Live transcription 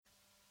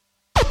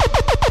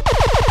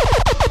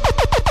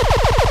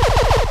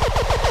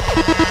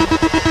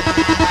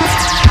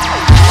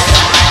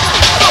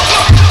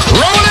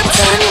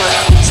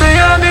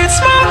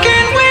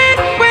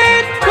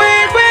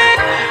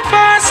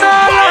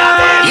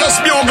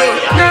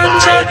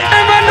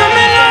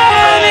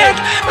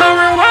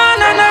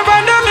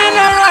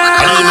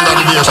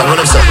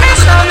them say.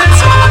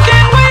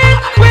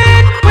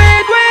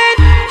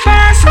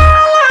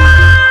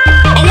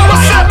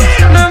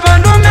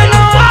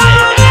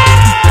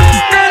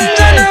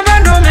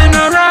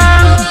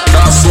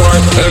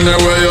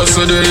 Anyway you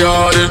see the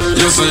yardie,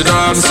 you see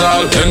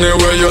dancehall.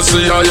 Anyway you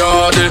see a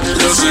yardie,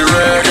 you see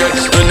reggae.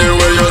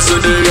 Anyway you see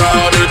the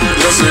yardie,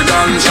 you see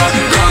ganja,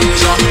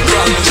 ganja,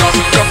 ganja,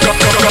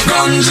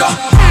 ganja.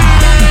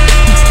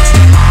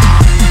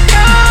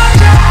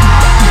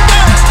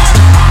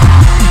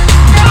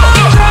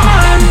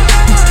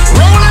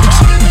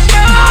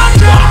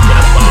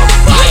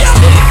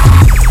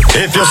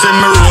 If you see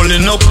me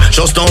rolling up,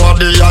 just know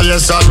what the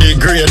highest of the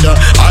grade.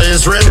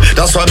 Highest red,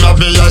 that's why my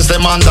eyes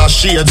them under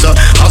shades.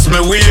 As me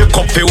wake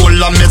up, the whole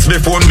of meds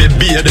before me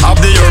bathe.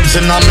 Have the herbs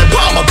in me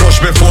palm, I crush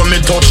before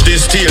me touch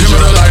the stage. Give me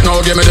the light now,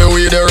 give me the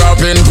weed, the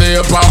wrapping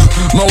paper.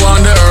 Me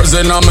want the herbs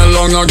in me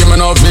lung, now give me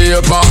no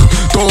vapor.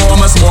 Go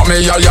home and smoke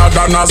me higher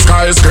than a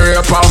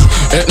skyscraper.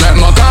 It make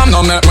me calm,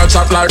 now make me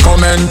chat like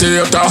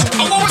commentator.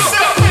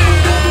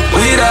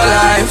 Weed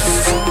alive,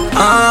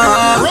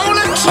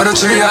 on the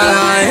tree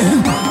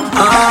alive.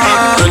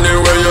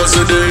 Anyway you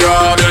see the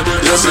yard,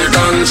 you see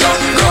ganja,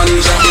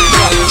 ganja,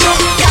 ganja,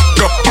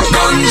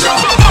 ganja.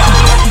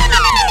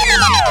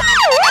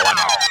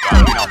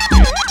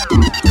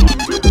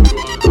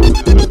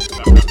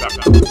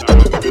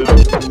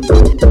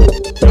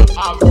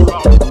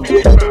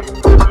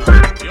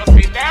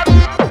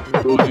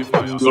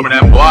 Some of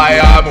them boy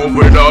I move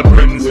without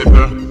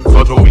principle,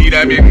 so to we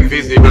them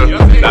invisible.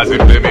 That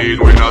simply mean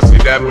we not see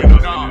them,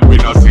 we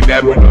not see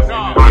them, we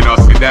not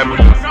see them, we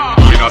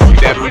not see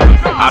them.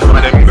 As for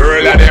them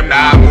girl and them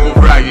now move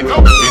right,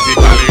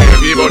 physically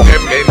heavy but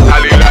them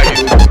mentally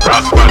light.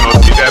 Rasta not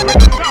see them,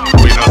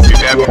 we not see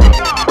them,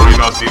 we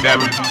not see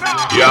them.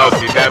 You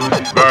see them,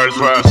 girls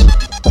first.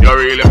 You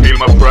really feel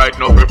my pride,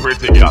 not be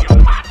pretty girl.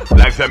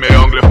 Like say me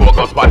only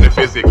focus on the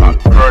physical.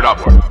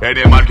 Furthermore,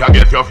 any man can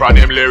get you from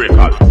him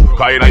lyrical.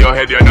 Cause in your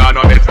head you know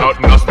no it's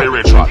nothing no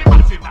spiritual.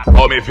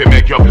 Come if you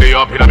make you play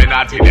up in a me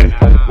naughty then.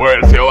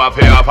 World say you have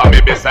to have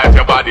me beside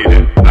your body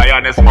then.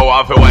 Lioness more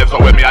have to wife so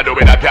when me I do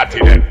with a catty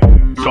then.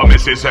 So me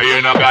say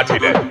you no got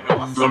it then.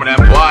 Some of them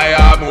boy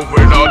I move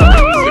without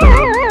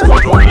principle, so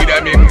to be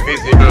them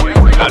invisible.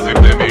 As if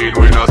they mean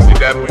we no see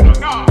them,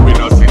 we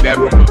no see them,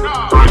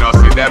 we no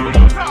see them,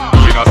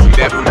 we no see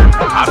them.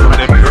 As for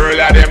them girl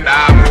and them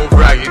now move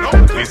right,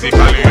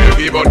 physically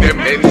heavy but them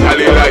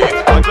mentally light.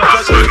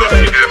 As we no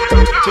see them,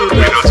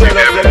 we no see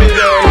them, we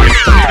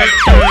no see them.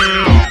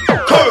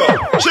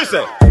 She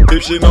said,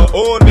 if she no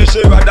own me,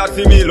 she rather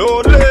see me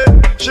lonely.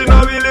 She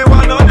no really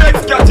want no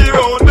next catty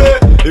round me.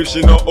 If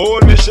she no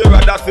own me, she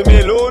rather see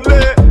me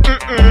lonely.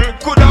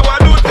 Coulda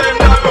want to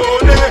tender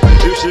lonely.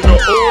 If she no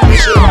own me,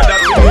 she rather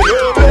see me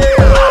lonely.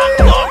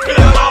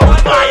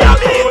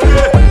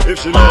 If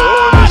she no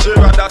own me, she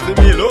rather see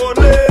me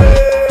lonely.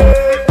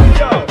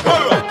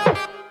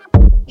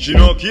 She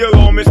no care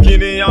how me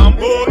skinny and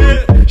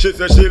bony. She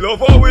say she love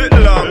her with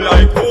long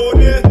like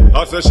pony.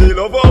 I say she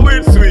love her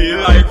with sweet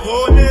like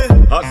honey.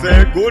 I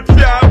say good for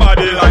her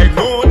body like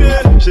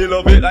honey. She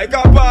love it like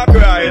a park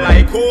ride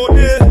like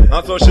honey.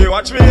 And so she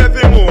watch me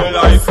every morning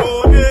like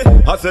phony.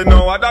 I say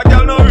no other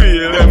girl no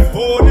real them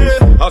phony.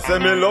 I say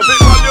me love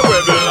it when you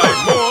webble like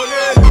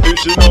money. If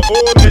she no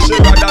own me, she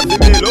rather see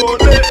me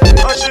lonely.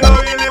 And she no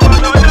really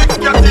want no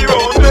next catty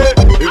round me.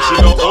 If she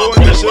no own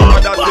me, she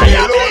rather see me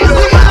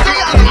lonely.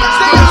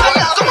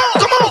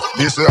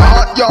 This a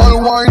hot girl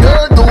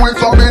whiner, do it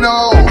for me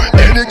now.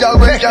 Any girl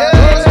with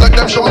cash, let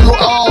them show you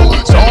how.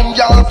 Some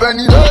girl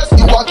penniless,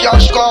 you a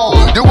cash cow.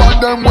 The one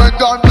them when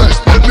God bless,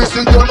 let me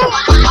see you.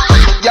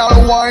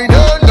 Girl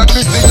whiner, let me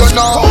see you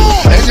now.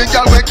 Any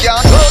girl with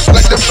cash,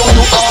 let them show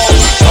you how.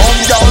 Some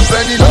girl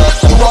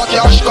penniless, you a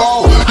cash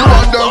cow. The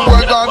one them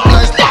when God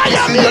bless, let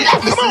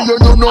me see you.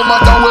 You no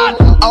matter when,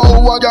 how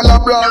a girl a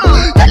brag.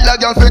 Tell a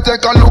girl fi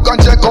take a look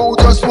and check out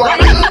your swag.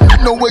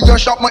 No way you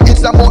shop, my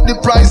it's about the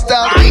price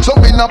tag. So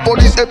in a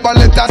police if I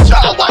let us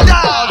start.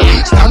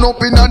 Stand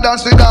up in a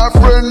dance with our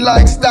friend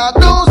like Star.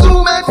 Those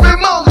who make free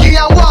monkey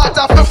and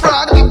water for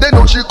frog. They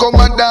know she come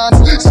and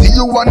dance. See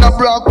you wanna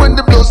brag when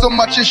the blouse don't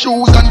match your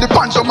shoes and the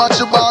pants don't match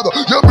your bag.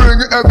 You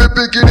bring every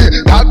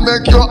bikini that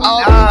make you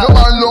out. Your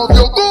man love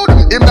you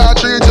good, him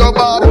not treat you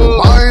bad.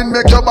 Wine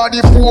make your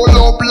body full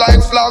up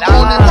like flag.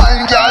 Only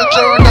wine girl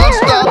turn and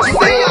stop.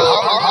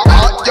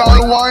 Hot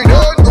girl wine,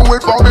 do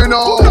it for me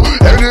now.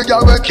 Any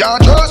girl we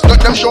can't trust, let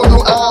them show you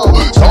how.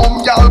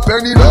 Some girl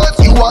penniless,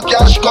 you a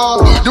cash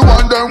cow. The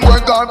one them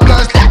where God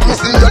bless, let me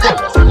see you.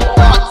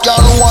 Hot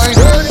girl wine,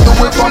 do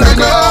it for me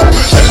now.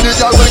 Any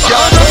girl we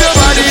can't trust, your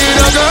body in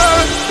a girl.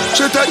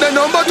 She take the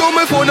number to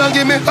my phone and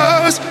give me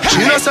hers.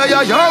 She no say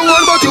you're your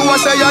one, but you a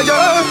say you're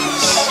yours.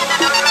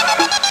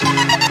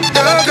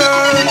 Yeah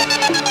girl,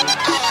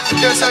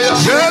 yes I am.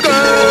 Yeah girl,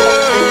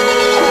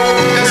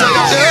 yes I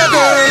am. Yeah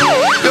girl,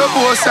 your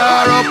posts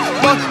are up,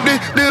 but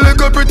the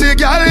little pretty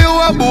girl you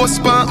a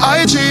boast pan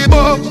IG,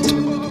 but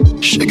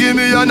she give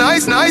me a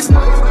nice.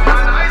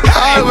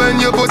 All when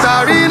you put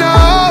her in a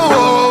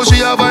hole, she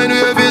a find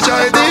way fi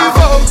try to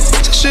fuck.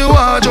 She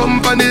want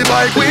jump on the bike.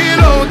 bike wheel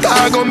out.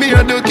 I go me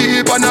to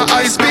keep on a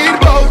high speed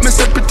boat. Me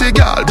say pretty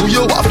girl, do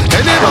you have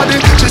anybody?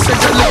 She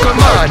said you little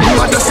man, you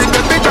want to see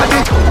the big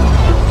daddy.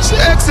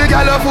 Sexy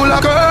girl full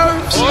of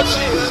curves.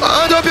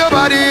 Hand up your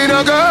body in a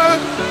girl.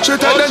 She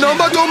tell the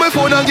number to my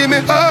phone and give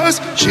me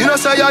hers. She no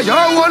say you're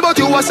your one, but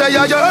you a say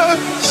you're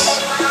yours.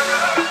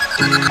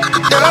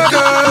 Yeah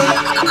girl.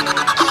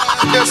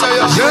 Yes I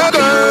am. Yeah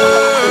girl.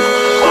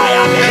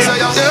 Yes I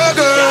am. Yeah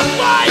girl.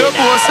 You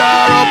post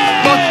her up,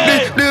 but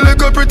the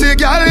little pretty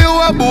girl you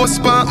a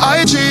boast pan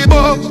IG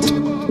but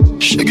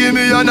she give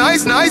me a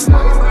nice.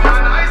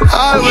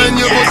 All when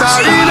you put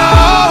her in a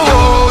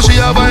house, she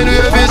a find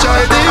way fi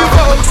try to.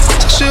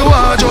 She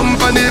want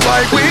jump on the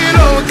bike wheel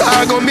out.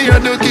 I go me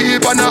to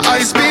keep on a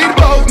high speed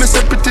boat. Me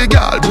say pretty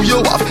girl, do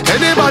you have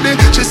anybody?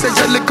 She said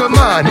you little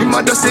man, him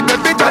a just see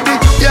baby daddy.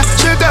 Yeah,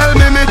 she tell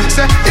me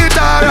say it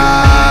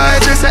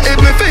alright. She say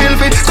if me feel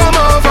fit, come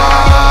over.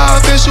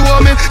 She show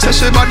me, say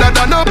she better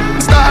than a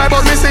star.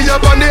 But me see you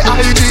on the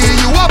IG,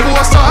 you a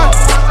poster.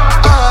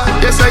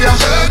 Yes I am.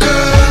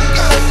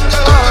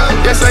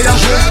 Yes I am.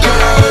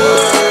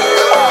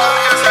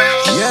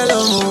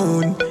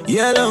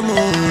 Yellow moon,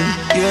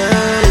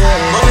 yeah.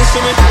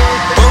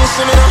 Bounce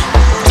to me now.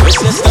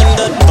 Twist your stand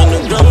up on the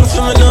ground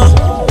for me now.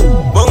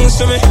 Bounce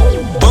to me.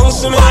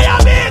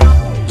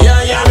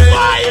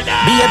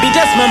 Yeah, baby,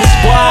 just mama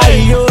spoil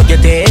you.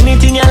 Get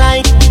anything you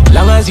like.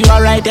 Long as you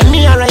alright and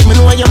me alright. Me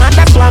know you man,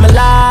 that's why I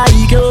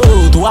like you.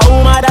 To a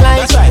woman that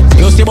likes right.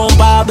 You see bump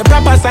up the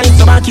proper size.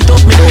 So back it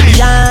up, me do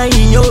behind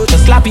you. To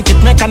slap it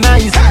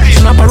mechanized.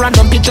 Snap a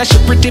random picture, she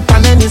pretty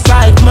pan any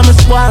side. Mama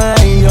spoil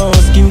you.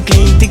 Skin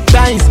clean, thick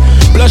ties.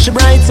 Blush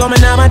bright, so me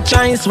now my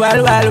choice.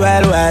 Well.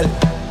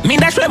 Me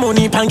dash my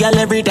money pan girl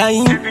every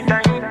time.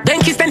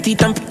 Then kiss them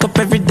teeth and pick up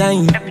every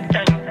dime.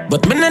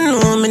 But me no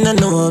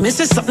know. Me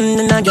see something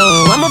in a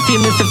girl. I'ma feel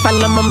me fi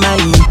fall on my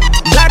mind.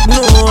 God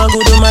know a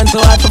good woman so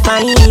hard to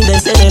find. They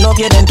say they love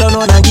you, then turn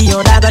on and give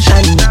you that a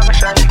shine.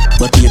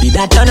 But baby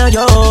that turn on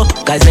you,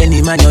 cause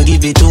any man you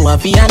give it to a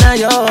fiana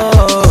yo.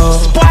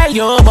 Spoil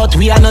you, but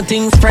we are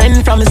nothing's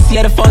friend. From me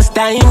see the first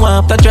time,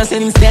 want to trust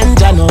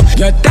instant, I know.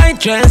 Your tight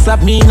dress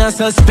up me in a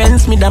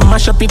suspense. Me that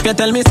mash up if you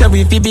tell me say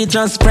we fi be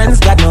just friends,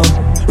 God no.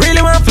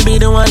 Really want to be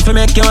the one to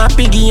make you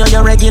happy, give you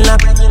your regular.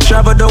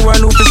 Travel the world,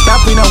 who to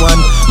stop me no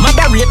one.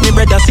 Mother rate me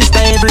brother,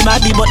 sister,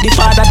 everybody. But the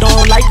father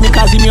don't like me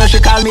cause him here she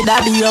call me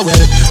daddy, oh well.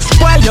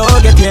 Spoil you,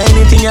 get you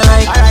anything you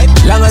like.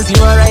 Long as you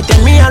alright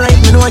and me alright.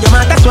 Me know your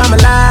man, that's why I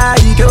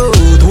like you.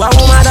 To a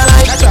woman that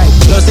like. That's right.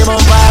 Just say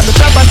bump up the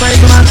top of sign.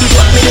 So man keep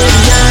what me there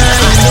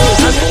behind.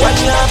 What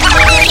you have to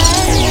do.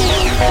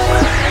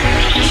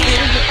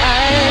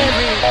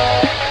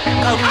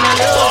 Come on,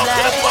 love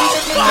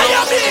like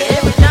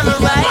every time I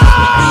ride.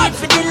 Do it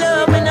for the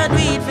love and I do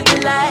it for the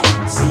light.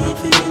 See it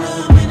for the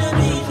love and I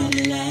do it for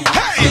the light.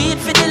 Do it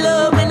for the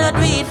love and I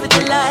do it for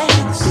the light.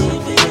 See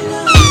it for the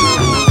love.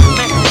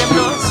 Make them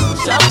know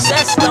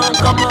success don't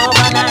come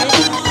overnight.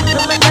 No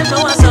make them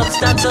know a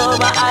substance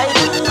over hype.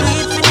 Do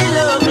it for the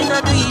love and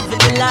I do it for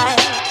the light.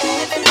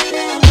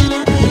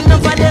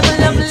 Enough of them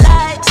love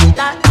lights,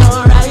 that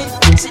alright.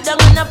 Sit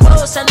down on a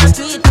post and I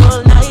tweet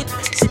all night.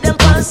 See them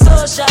on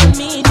social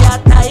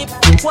media type.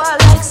 While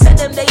like say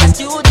them they a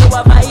studio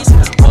advice.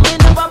 But me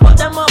never put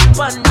them up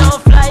on no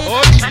flight.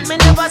 And me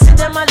never see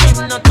them a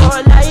live no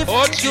tour life.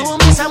 You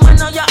miss someone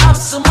now you have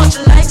so much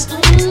likes.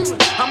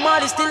 I'm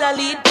always still a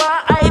lead by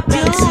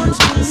iTunes.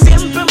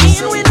 Simple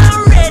mean we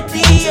not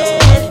ready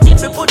yet.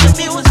 If we put the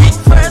music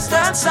first,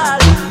 that's all.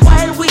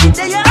 While we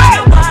there on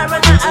the bar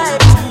and the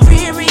hype. We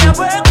a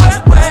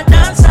work,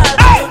 dance all.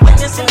 When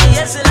you see me,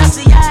 yes, I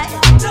see I.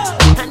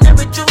 And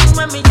every tune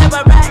when me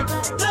never write.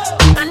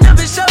 And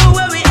every show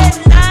where we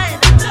headline.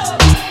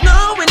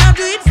 No, we not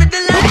do it for the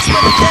likes,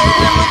 but we tell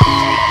them.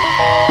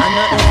 I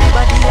know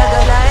everybody a go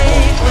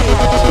like we.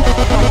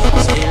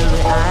 Still we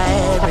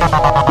hybrid.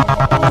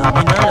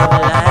 We no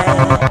love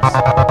lives.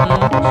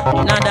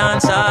 In a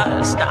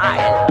dancehall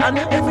style. I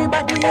know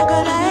everybody a go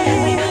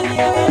like we.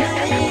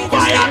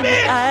 Still we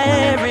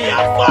hybrid.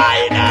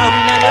 Come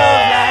in a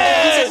love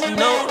lives.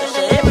 No,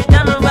 so every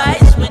time I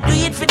rise, we do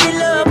it for the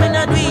love and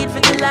I do it for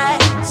the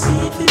light. See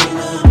it for the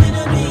love and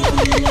I do it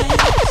for the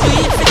light. Do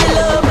it for the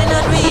love and I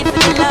do it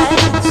for the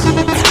light.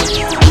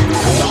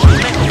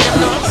 Make them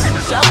know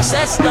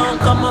success don't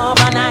come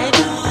overnight.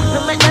 No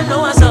make them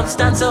know a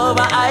substance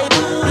over hype. Do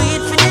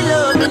it for the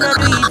love and I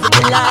do it for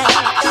the light.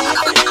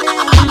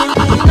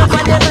 Enough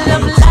of them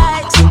love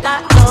lights,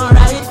 that's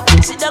alright.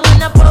 Sit down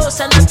on a post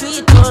and I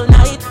tweet all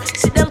night.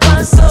 See them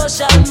on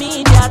social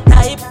media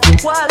type.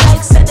 While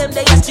like say them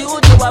they a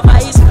studio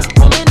advice.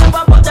 But me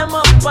never put them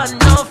up on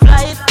no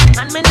flight.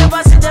 And me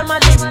never see them a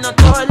live no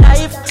tour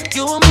life.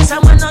 You miss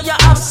someone now you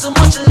have so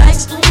much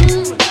likes.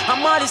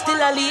 I'm always still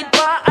a lead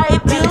by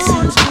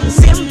iTunes.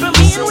 Simple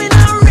mean we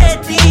not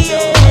ready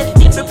yet.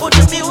 If we put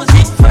the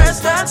music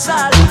first, that's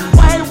all.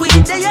 While we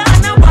there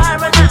on the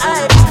bar and the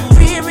hype.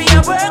 We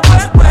a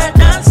work,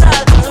 dance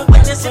all.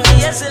 When you see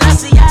me, yes, I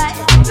see I.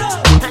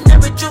 And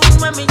every tune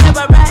when me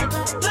never write.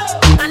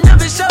 And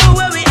every show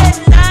where we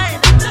headline.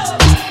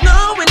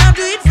 No, we not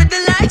do it for the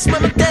likes,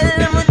 but we tell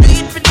them we do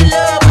it for the love.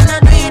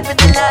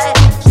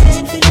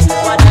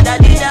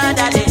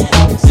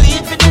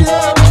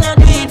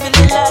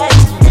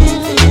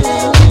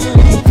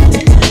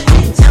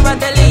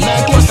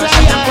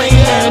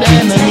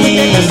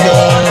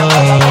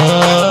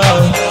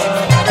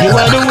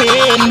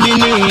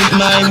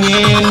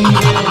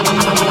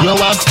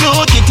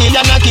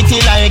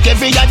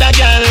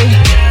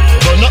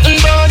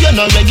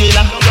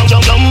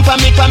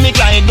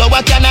 like go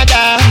to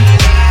Canada.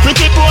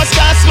 Pretty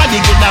postcards, smaddy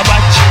good to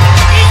watch.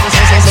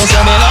 So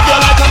me love you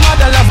like a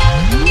mother love.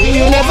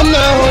 You never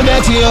know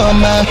that you're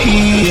my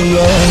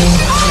hero.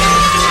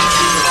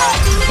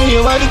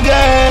 You are the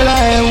girl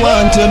I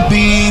want to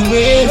be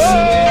with,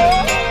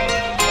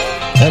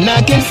 and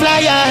I can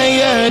fly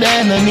higher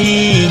than an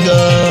eagle.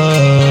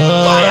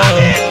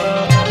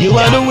 You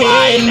are the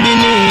wind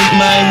beneath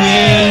my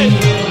wing.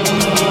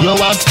 You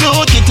have two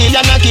kitty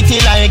and a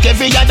kitty like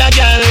every other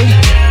girl,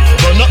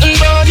 but nothing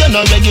but you're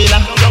not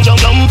regular.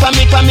 Jump on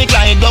me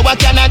like go to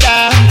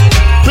Canada.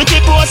 Pretty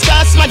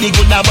postcards, smaddy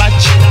good to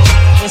watch.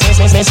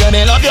 Say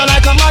they love you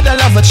like a mother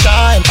love a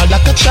child, or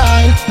like a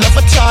child love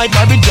a toy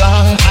Barbie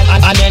doll.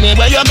 And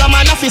anywhere you go,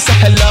 man, I feel say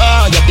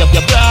hello. You're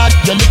broad,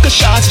 your little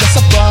shots just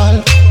a ball.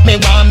 Me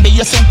want be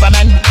a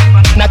Superman,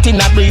 not in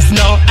a brief,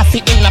 no, I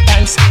fit in a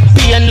pants.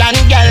 Pain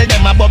land girl,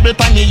 them a bubble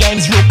pan the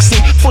ends,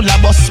 Rooksy, full of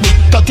bus with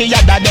 30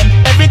 other them.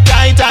 Every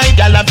tight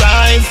girl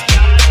arrive.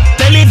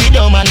 Tell the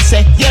video man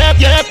say,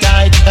 yep,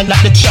 tight. And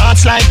like the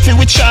charts like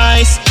feel with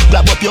choice.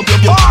 Grab up your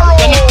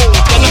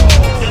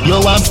You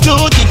have two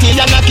kitty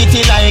and a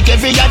kitty like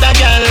every other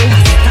girl,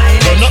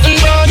 but nothing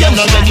but you're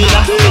not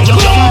regular. Jump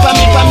on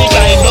me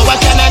like go to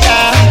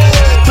Canada.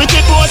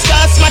 Pretty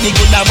postcards, smaddy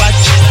good to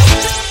watch.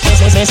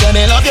 Say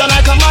they love you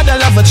like a mother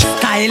love a child,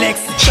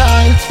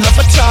 love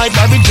a toy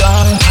Barbie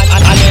doll.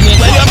 And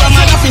anywhere you go,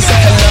 man, I feel say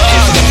hello.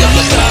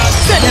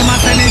 Say them a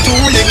say me too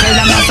little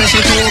and I say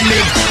she too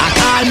big. I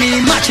call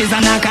me matches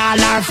and I call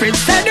her fridge.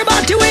 Say the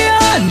body we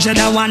 100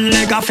 and one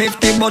leg of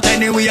 50, but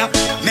anyway,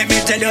 let me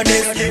tell you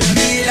this.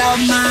 Me love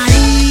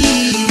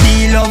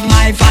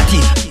my fatty.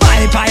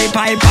 Pipe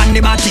on the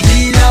body.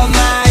 Me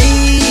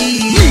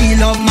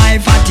love my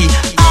fatty.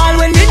 All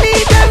when we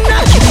need them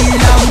now.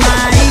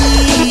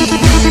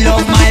 Me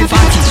love my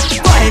fatty.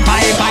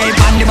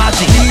 Pipe on the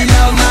body. Me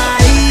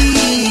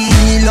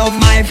love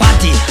my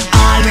fatty.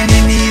 All when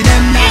we need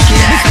them now.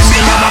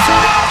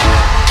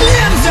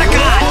 Claims the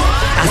God.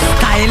 A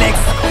Stylex.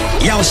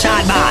 Yo,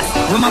 shot boss.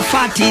 With my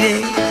fatty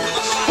day.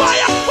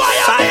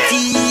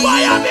 Fatty.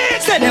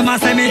 Say them a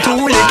say me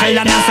too little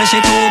and I say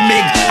she too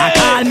big. I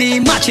call me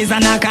matches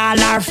and I call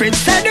her fridge.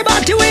 Say the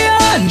body we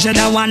 100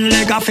 and one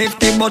leg of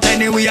 50, but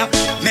anyway,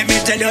 let me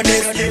tell you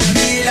this.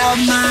 Me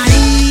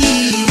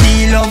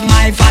love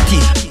my fatty.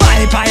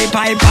 Pipe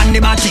on the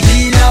body.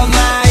 Me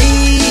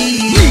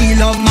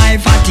love my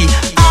fatty.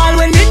 All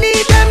when we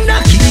need them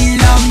knock. Me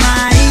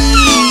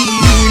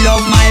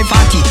love my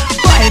fatty.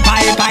 Pipe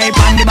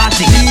on the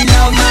body.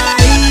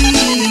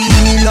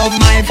 Me love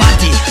my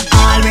fatty.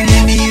 All when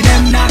we need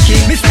them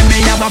knocking. Me say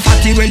me have a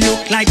fatty will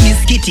look like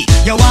Miss Kitty.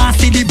 You want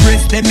see the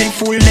breast, them me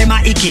full, them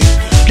a icky.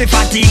 The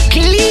fatty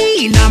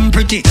clean and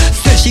pretty.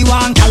 Say she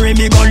want carry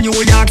me go New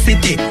York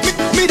City.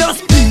 Me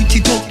just beat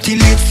it up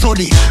till it's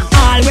sunny.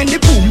 All when the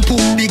boom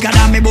bigger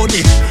than me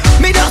body.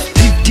 Me just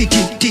tip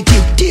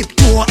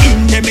toe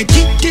in them me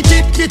tip.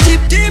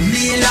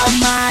 Me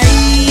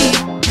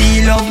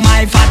love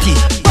my fatty.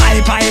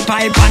 Pipe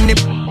on the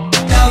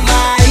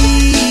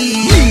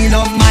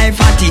love my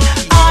fatty.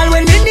 All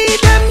when we need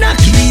them knock.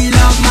 Me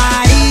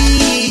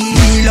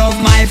love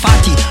my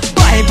fatty.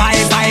 Pipe on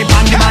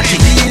the body.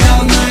 Me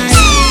love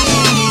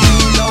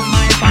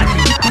my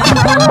fatty.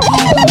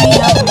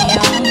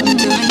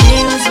 Doing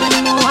deals when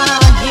we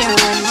want, here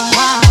when we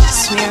want.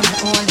 Swear me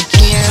only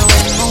care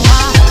when we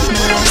want.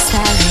 My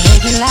lifestyle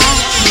regular.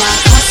 My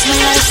cost, my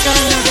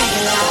lifestyle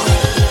regular.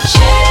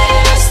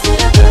 Cheers to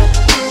the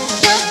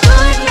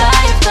good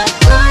life, the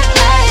good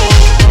life.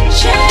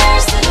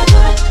 Cheers to the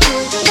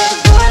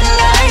good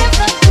life,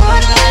 the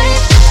good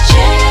life.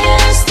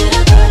 Cheers to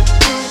the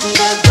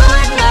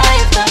good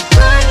life, the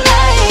good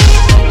life.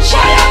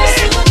 Cheers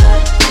to the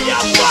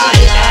good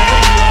life.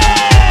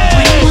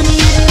 When money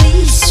at the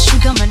least,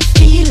 sugar man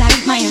feel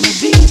like Miami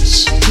Beach.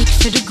 Big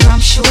for the gram,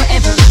 show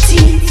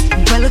everything.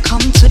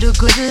 Welcome to the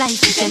good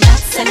life. If you're not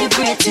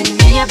celebrating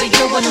me, I beg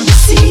you one on the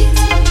seat.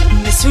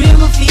 Miss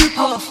Real, I feel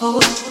powerful.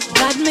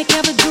 God make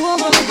every door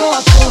when we go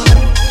up for.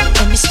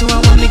 Any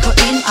store when we go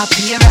in,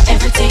 appear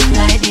everything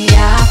like the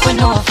ark we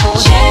know for.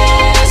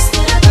 Cheers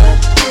to the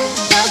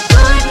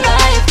good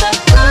life, the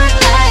good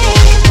life.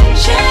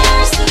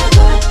 Cheers to the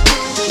good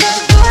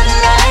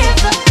life,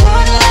 the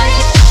good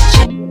life.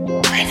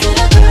 Cheers to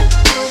the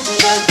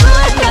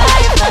good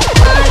life, the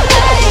good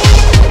life.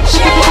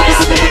 Cheers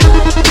to the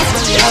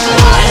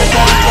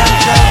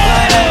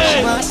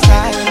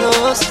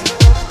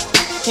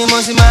He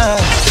must be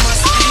mad.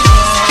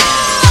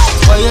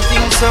 Why you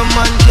think some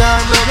man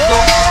can't let go?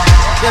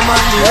 Them on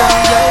the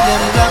wrong guy,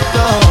 them locked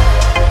up.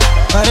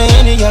 And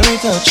any girl we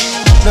touch,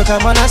 look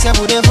at man as you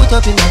put their foot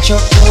up in the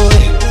truck.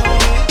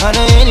 And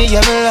any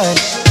girl we like,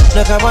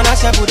 look at man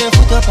as you put their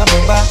foot up on my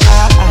back.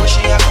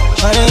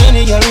 And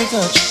any girl we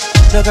touch,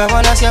 look at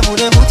man as you put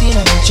their foot in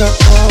the truck.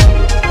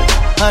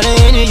 And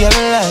any girl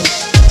we like,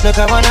 look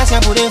at man as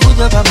you put their foot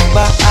up on my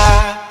back.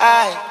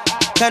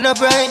 Can I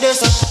bright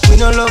this up? We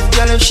no love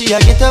girl if she a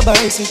get a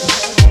bicycle.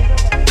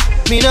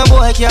 Me no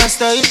boy can't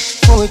style.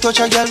 When we touch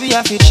a girl we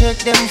have to check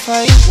them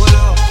fine.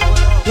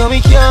 Yo, me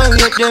can't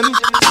rate them.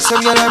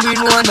 Some girl I breed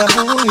wonder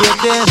who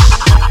rate them.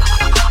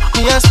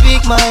 Me a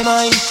speak my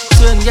mind.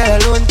 Certain girl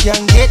alone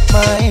can get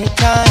my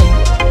time.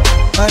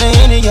 And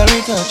any girl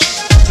we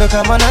touch, look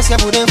at man, I say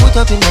put them foot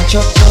up in the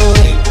truck.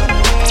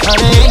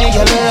 And any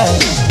girl we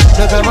like,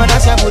 look at man, I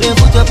say put them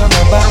foot up on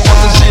my back.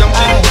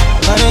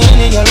 And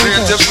any girl we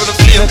touch,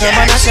 look at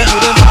man, I say put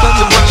them foot up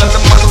in the truck.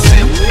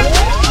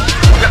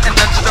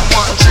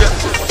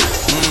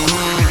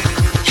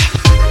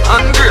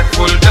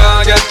 Ungrateful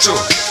dog, get you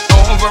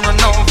over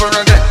and over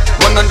again.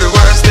 One of the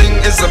worst thing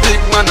is a big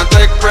man a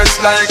take press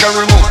like a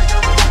remote.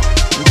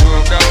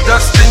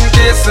 Just in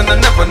case and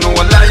I never know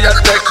a lie, I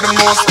take the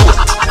most out.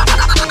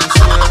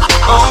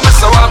 Oh, me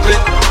so happy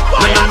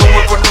when I know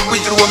what for the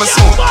weed with my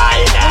smoke.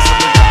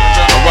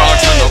 No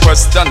ask me no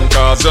question,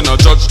 cause you're no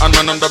judge and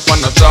man under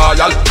on a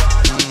trial.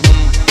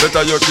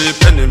 Better you keep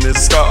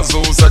enemies, cause who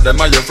said them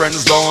are your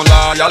friends don't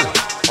loyal.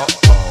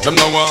 Them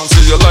no want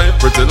see your life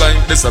pretty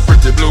like this a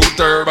pretty blue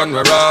turban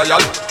we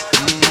royal.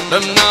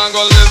 Them nah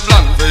go live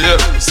long for you,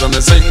 so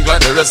me sing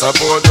like the rest of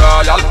Port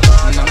Royal.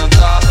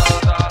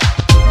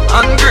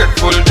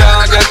 Ungrateful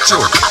dog get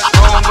you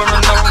over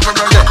and over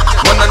again.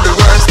 One of the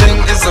worst thing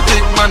is a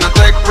big man a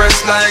take press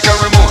like a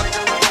remote.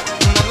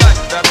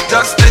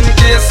 Just in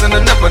case and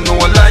I never know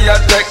a lie, I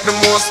take the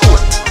most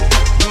out.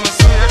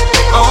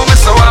 Oh, me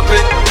so happy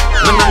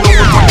when I know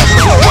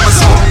what I'm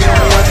so.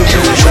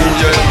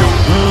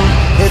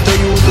 Get to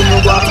you to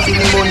no back in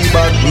the money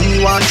bag.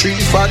 Me want 3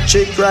 fat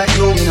check right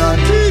now in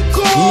hand. Me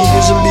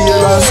using beer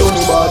and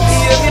sunny bag.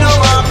 Me no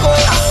want go.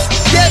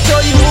 Get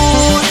to you,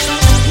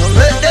 no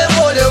let them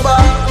hold you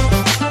back.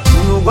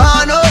 No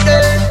want no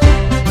day.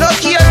 No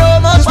care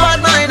how much bad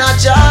mind a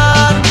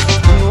chat.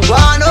 No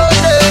want no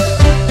day.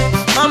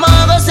 Mama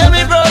go say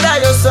me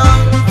brother your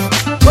son.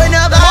 When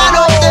you gone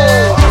out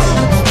there,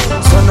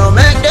 so no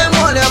make them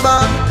hold you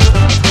back.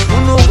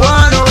 No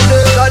want no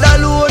day. God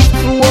alone,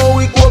 who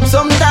we up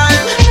sometime.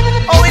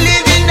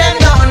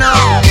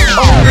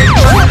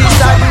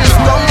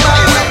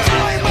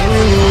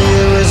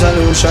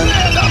 Resolution.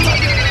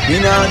 Me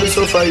nah do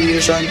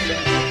sufferation.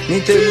 Me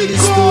tell you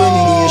this to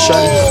any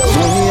nation.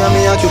 Money and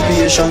me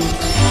occupation.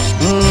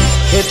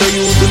 Get to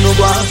you to no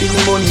go off in the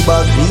money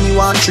bag. Me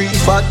want 3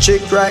 fat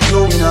check right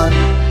now in hand.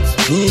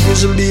 Me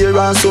using beer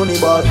and sunny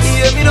bag.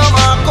 Yeah, me no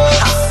Marcos.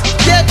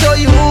 Get to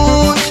you,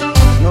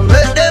 no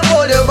let them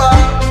hold you back.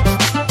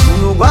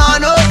 No go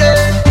no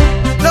day.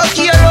 No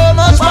care how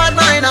much bad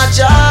mind a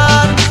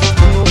chat.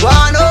 No go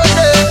no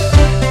day.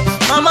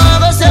 Mama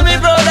go say me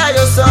brother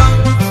your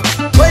son.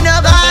 When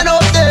you gone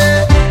out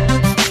there,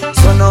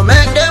 so no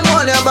make them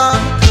hold you back.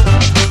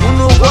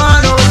 No go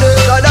no day.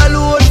 God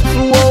alone,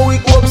 who we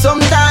up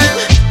sometime.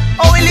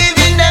 Oh, we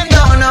living them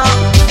down now.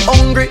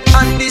 Hungry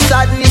and the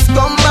sadness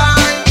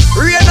combine.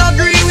 Rain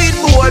agree with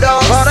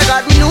border. Father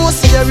God, me no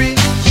scary.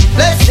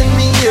 Blessing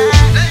me, yeah.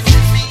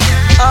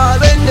 All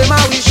when them a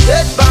wish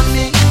dead from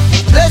me.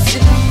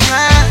 Blessing me,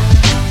 yeah.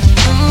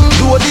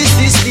 Do the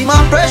system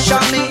and pressure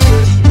me.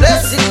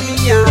 Blessing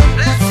me, yeah.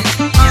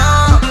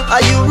 Are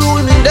you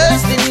ruling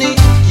destiny?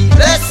 Keep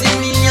blessing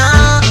me,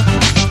 yeah.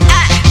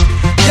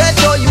 Get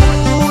your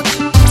youth.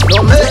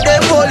 Don't make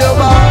them hold you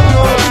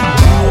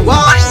back.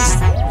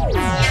 Wise.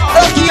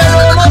 Don't care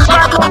how much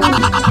back.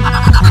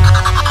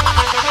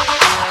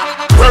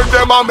 When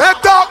them a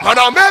make talk, man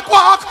a make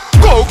walk.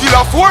 Go kill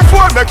a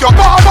 4-4, make your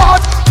bar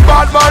bad.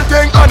 Bad man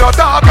thing and not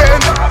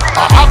talking.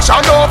 A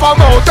action over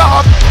mouth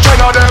talk.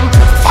 10 of them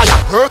fire.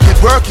 Work it,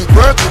 work it,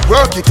 work it,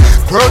 work it.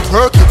 Work it,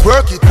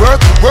 work it,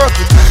 work it, work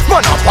it.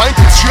 Man a point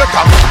it straight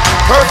up.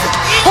 Perfect.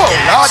 Oh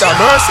Lord of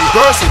mercy,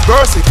 verse it,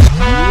 verse it.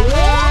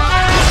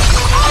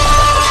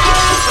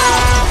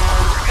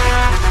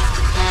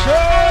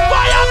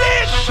 Fire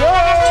me,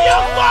 you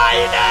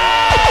find it.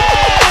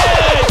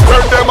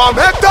 When them a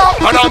make talk,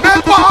 man a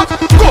make walk.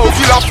 Go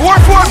kill a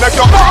 4-4, make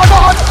your bar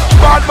bad.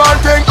 Bad man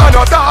thing and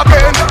not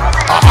talking.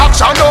 A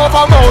action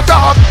over mouth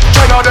talk.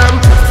 10 of them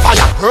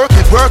fire. Work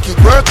it, work it,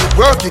 work it,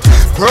 work it.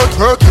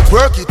 Work it,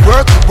 work it,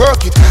 work it,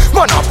 work it.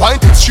 Man a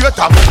point it straight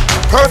up.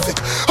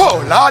 Perfect.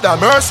 Oh Lord of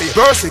mercy,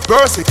 verse it,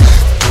 verse it.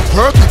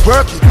 Work it,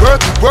 work it,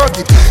 work it, work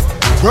it.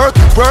 Work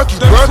it, work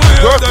it, work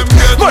it, work it.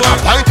 Man a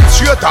point it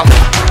straight up.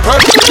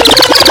 Perfect.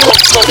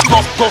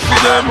 Go for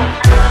them.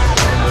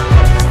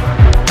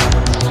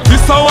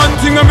 This a one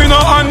thing I me no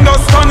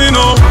understand, you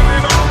know.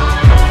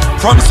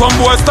 From some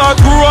boys start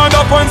grow and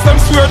up and them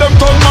swear them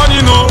tongue man,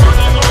 you know.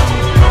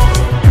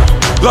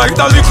 Like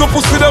that little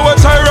pussy they watch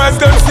I rise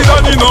them sit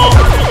down, you know.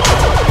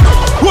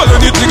 Well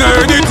anything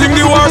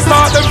the war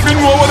start them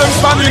fin over them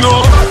stand, you know.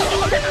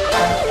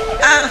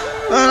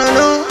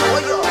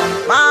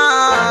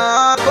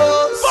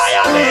 Marcos.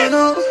 Fire me.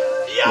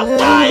 You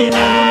find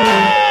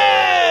it.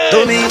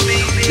 To me,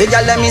 the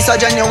girl them is so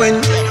genuine,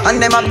 and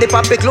them have the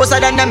poppy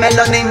closer than the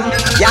melanin.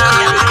 Yeah,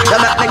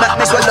 they make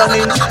me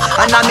swelling,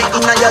 and I'm in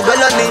your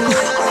dwelling.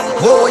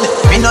 Boy,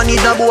 me no need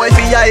no boy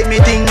fi hide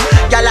me thing.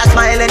 gyal a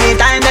smile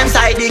anytime them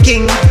side the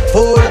king.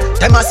 Fool,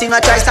 them a sing a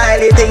try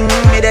style thing.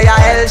 Me they a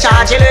hell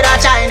shot, chill with a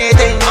Chinese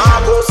thing.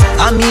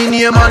 I mean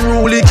name and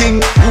rule king.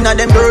 Inna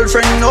them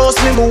girlfriend knows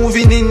me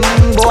moving in.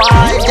 Boy,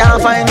 I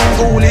can't find him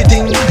coolie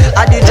thing.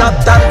 At the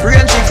drop top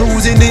range she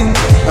cruising in.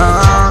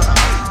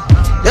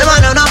 Them a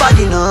know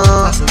nobody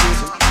know.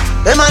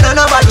 Them a know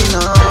nobody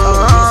know.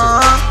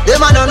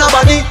 Them a know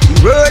nobody. The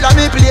world a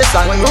me place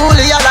and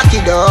only a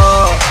lucky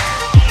door.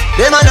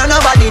 Them a know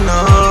nobody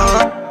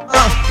know.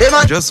 Them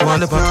a just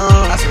want the pop.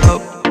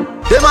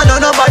 Them a know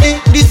nobody.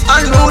 This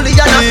unruly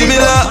a lucky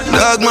door.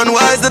 Dog man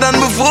wiser than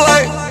before.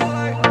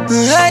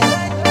 Hey.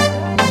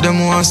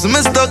 Them wants to me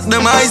stuck.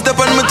 Them eyes step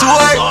on me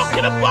toy.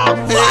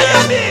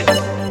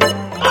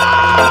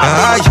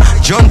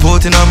 Jump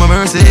out in on my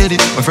Mercedes,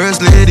 my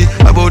first lady.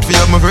 About to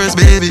have my first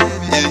baby.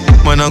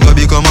 Man, I'm gonna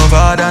become a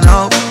father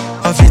now.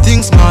 I feel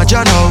things smart,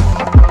 you know.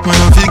 Man,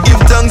 I feel give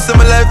thanks to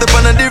my life up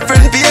on a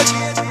different page.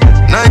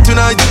 Night to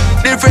night,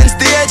 different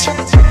stage.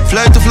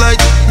 Flight to flight,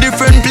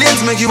 different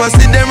planes. Make you a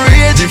see them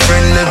rage.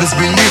 Different levels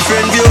bring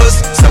different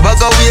views. So back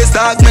away,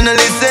 talk me no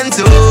listen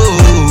to.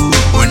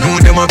 We know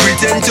them a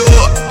pretend to.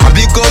 A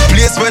big up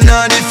place when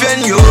I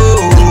defend you.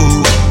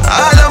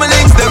 All of my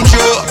links them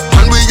show.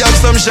 We have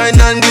some shine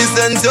and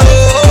glisten too.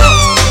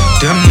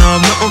 Them know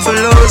I'm nothing for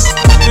loss.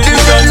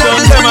 Different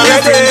levels, them are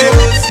ready.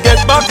 Get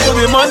back to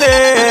the money.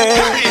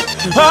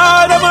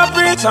 All them a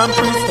preach and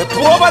preach. Step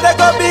over they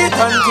go beat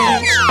and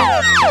teach.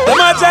 Them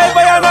a drive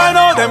by and I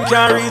know them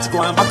can't reach.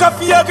 Go and back up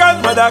for your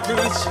grandmother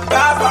preach.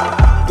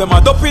 Them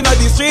a dope in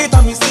the street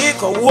and me see.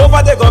 Go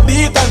over they go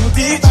beat and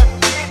teach.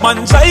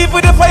 Man drive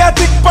with the fire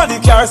tick pan the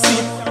car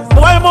seat.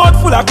 Boy mouth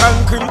full of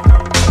concrete.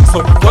 So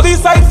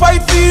police side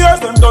fight for years,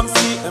 them don't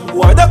see them.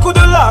 Boy, they could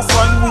the last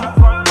 1 week.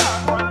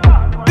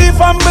 The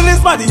family's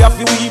mad, they have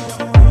to weep.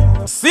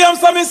 See them,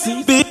 so me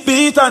see.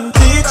 Beat and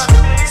teach.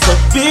 So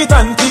beat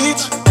and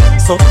teach.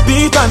 So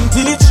beat and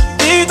teach.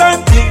 Beat and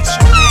teach.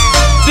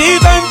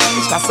 Beat and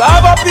teach.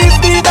 Cassava peace,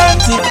 beat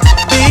and teach.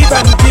 Beat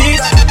and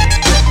teach.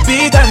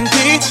 Beat and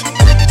teach.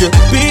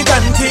 Beat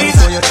and teach.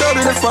 So you're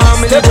trouble the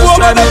family, step just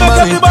over them, make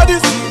remember everybody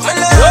see.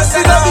 What's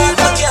in the beat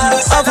and teach?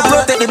 I have to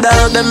protect the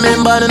dog, them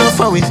men bad enough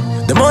for it.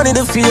 The money,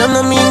 the fame,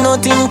 no mean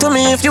nothing to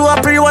me. If you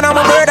are pre one, I'm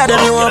a brother, then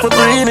you want to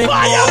pre me.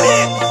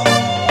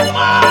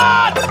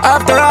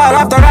 After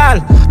all,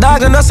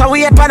 dog and us a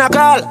wait pan a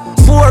call.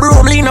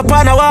 4-room lean up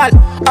on a wall.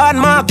 On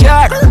my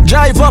car,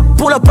 drive up,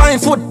 pull up on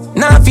foot.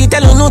 Now if you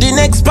tell you know the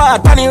next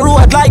part, pan the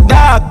road like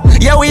dog.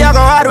 Yeah, we a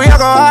go hard.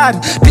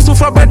 This one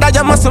for brother,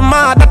 you must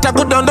mad. That a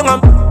good down.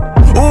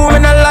 Who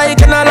me not like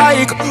and I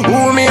like.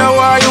 Who me a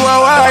why, you a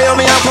why. You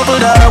me a couple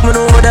dog, me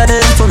know that them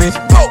for me.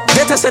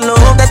 That I say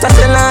love, that I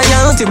say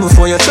loyalty.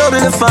 Before you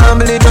trouble the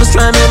family, just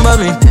remember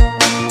me.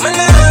 Me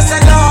never say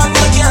no,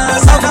 you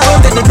can't say no. I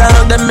take the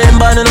dog, them men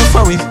bad enough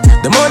for we.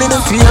 The money, the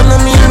fame, no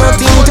mean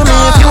nothing to me.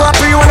 If you are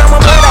free when I'm a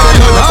brother,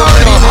 then you have to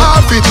believe me.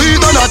 Happy, we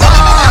don't know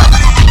that.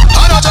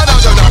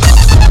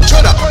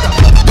 Chada,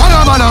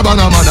 banga, banga,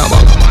 banga, banga,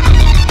 banga.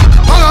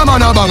 Banga,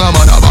 banga, banga,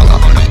 banga, banga.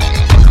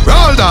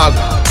 Roll dog,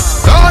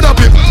 roll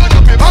up it.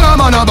 Banga,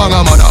 banga, banga,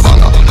 banga,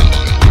 banga.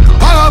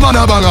 Banga,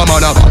 banga, banga,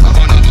 banga, banga.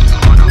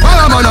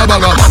 Banga, banga,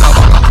 banga, banga,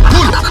 banga.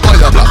 Pull up,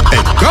 fire black,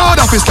 hey. God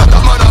of his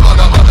scatter.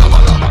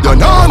 You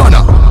know,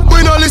 mana. We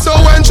no listen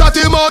when chat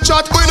him out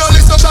chat. We no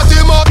listen chat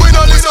him out. We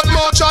no listen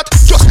more chat.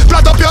 Just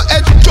flat up your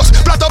head. Just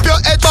flat up your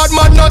head. Bad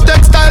man, not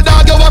textile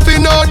dog. You have to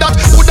know that.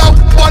 Put out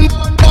one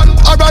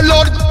or a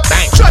load.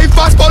 Drive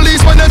past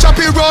police when they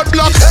choppy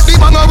roadblock. The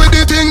banger with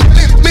the thing.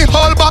 Me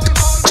hold back.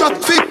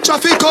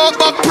 Traffic out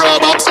back pro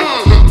box.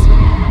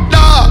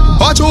 Nah,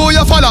 watch who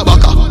you follow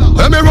back.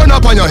 Let me run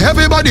up on you.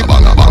 Everybody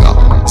banga banga.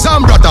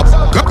 Sam brought up.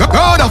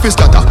 God of his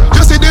scatter.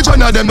 You see the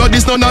joint of them. Not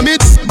this none of me,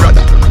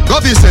 brother.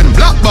 Govison,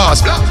 black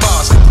bars.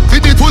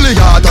 Fit it fully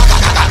hard.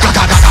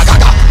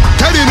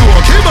 Teddy no,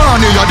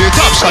 Kimani, you're the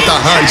top shotter.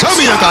 And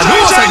Jamaica, no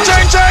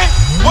Chain.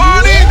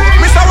 Warning,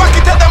 Mr.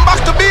 Wacky, take them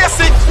back to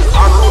basic.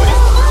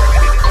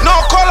 No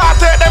color,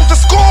 take them to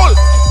school.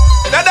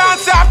 They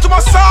dance up to my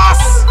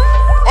sauce.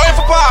 Or if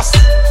I pass.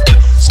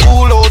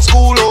 School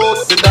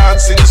out, the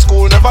dancing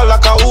school never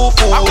like a fool.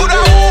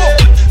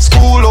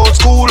 School out,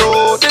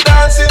 the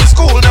dancing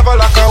school never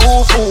like a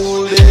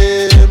fool.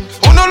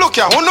 Who no look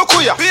ya, who no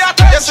kuya?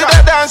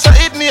 Yesterday dancer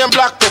eat me and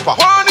black pepper.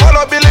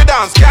 Follow Billy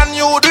dance, can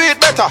you do it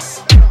better?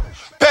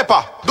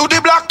 Pepper, do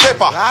the black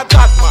pepper.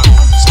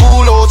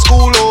 School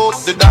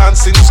out, the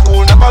dancing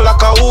school never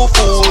like a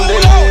fool.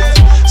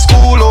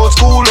 School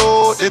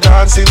out, the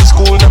dancing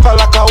school never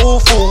like a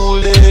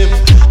fool.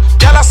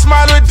 Girl a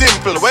smile with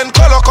dimple. When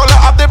color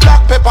have the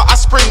black pepper a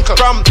sprinkle.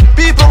 From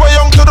people were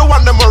young to the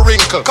one them a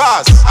wrinkle.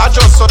 Cause I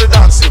just saw the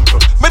dance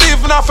simple. Me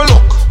even have a look.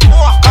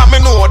 Cause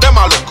me know them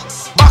a look.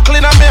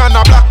 Buckling a me and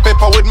a black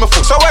pepper with my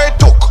foot. So where it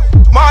took?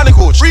 Money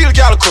coach, real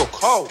girl cook.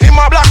 Him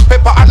a black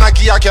pepper and a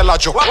give a girl a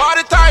joke. What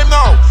the time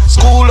now?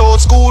 School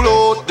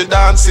out, the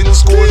dancing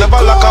school never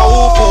like a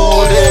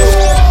fool.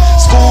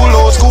 School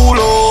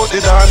out, the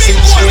dancing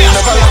school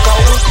never like a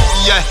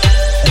fool. Yeah,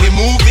 we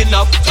moving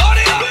up.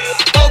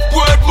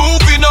 Upward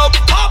moving up.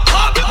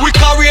 We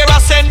career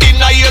ascending,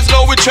 now years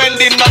low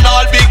trending and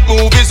all big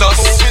movies us.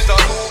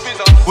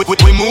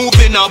 We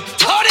moving up.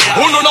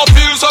 Who know no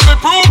feel so me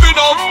proving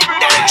up.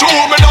 True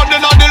me done the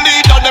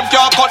lead and them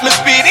can't cut me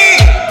speedy.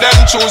 Them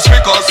choose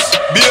because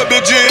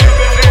baby G.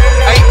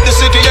 Ain't the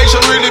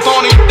situation really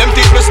funny? Them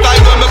teach me style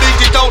when me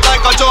beat it out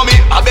like a dummy.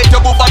 I bet your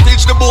booba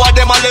teach the boy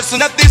them a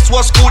lesson. If this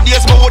was school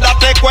days, me woulda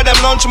take where them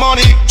lunch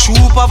money. True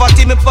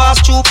poverty me pass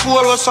through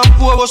poor us and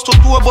poor us to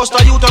tour bus.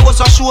 The youth I was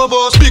a show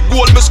bus. Big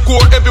goal me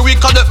score every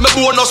week I let me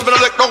bonus. Me no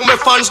let down me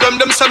fans them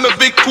say me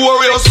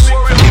victorious.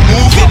 We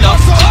moving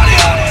up.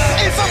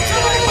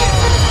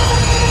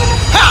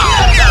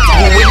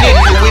 We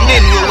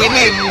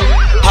winning.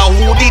 How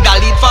who did I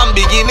lead from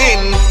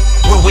beginning?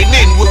 We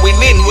winning.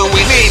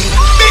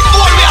 Big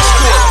goal we a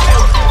score.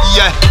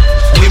 Yeah,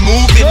 we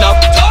moving up.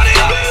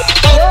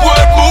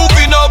 Upward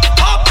moving up.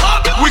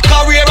 We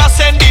career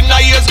ascending. Now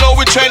years now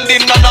we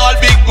trending and all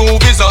big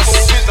movies us.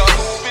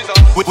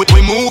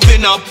 We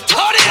moving up.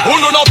 Who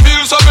know no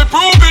feel so me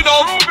proving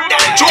up.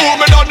 True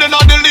me done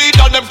the lead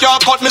and them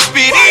can't cut me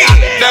speedy.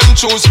 Them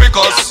choose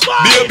because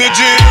baby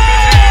G.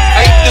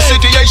 Ain't the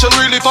situation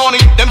really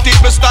funny? Them teach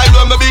me style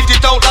when me beat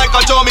it out like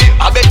a dummy.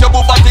 I bet your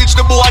booba teach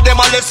the boy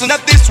them a lesson.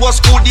 If this was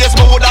school days,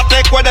 me woulda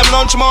take where them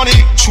lunch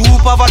money. True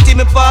poverty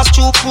me pass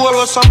through poor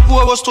us and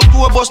poor us to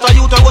tour bus. The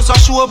youth I was a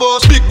show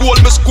bus. Big goal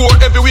me score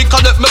every week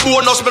I let me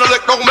bonus. Me no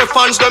let down me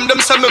fans them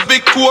say me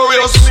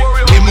victorious.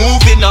 We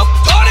moving up.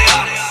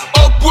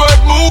 Upward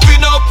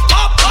moving up.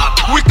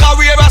 We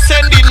career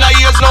ascending. Now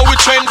years now we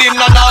trending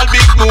and all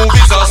big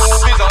movies us.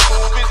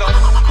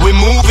 We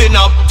moving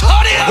up.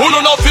 Who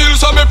know no feel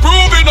so me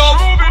proving up.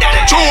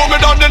 True me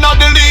done the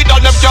lead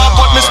and them can't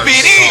cut me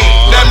speedy.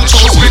 Them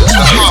choose me.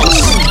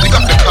 We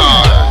got the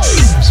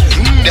cars,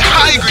 the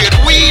high grade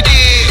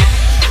weedy,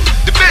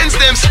 the Benz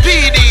them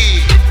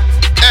speedy.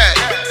 Hey.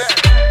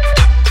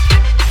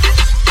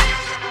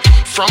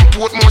 From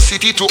Portmore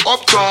City to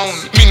Uptown,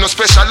 me no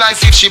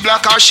specialize if she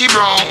black or she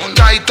brown.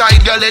 Tight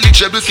girl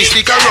eligible fi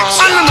stick around.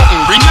 And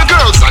nothing bring your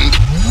girls and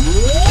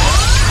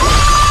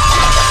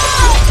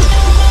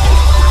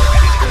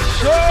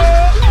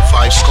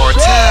Vybz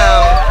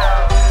Kartel.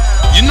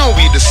 You know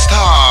we the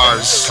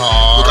stars.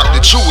 We got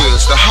the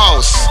jewels, the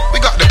house, we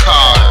got the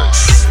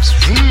cars.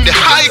 The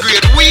high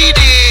grade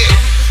weedy,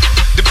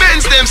 the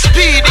Benz them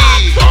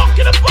speedy.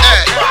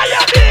 Hey.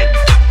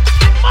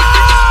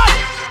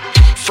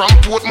 From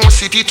Portmore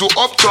City to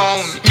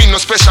Uptown, me no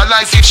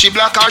specialize if she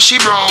black or she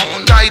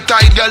brown. Tight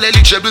girl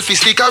eligible fi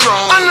stick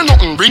around. And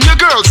nothing bring your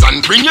girls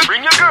and bring your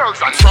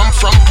girls and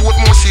from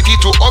Portmore City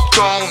to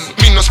Uptown,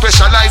 me no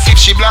specialize if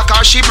she black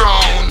or she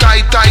brown.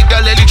 Tight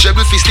girl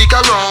eligible fi stick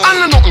around.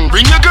 And nothing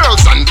bring your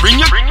girls and bring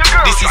your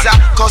girls. This is a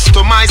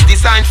customized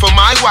design for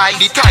my wife.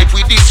 The type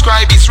we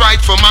describe is right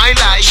for my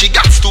life. She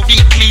got to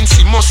be clean,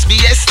 she must be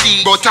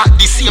ST, but at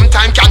the same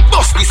time can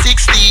bust the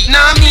 60.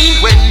 Now me,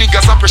 when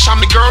niggas a pressure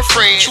me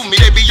girlfriend, shoot me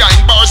they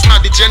behind bars, not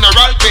the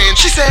general pain.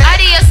 She said,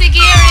 Adios, Sigiri.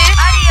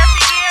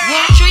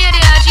 True, you the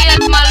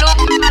my look.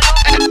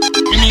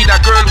 We need a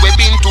girl we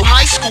been to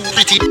high school.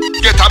 Pretty,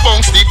 get a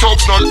bounce, the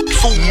talks not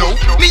fool. No,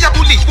 me a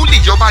bully,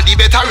 your body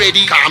better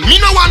ready. Cause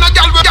me no want a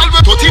gal we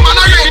 30 man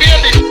already.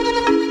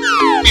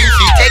 If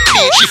he take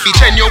me, she fi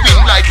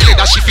genuine like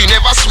leather, she fi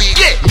never sweet.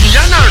 Yeah, me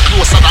and her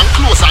closer than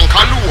close and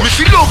cologne. Me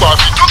fi love her,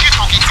 tuck it.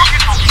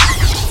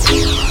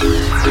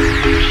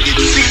 It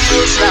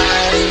feels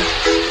like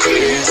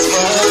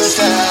Christmas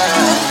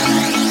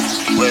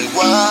time. Well,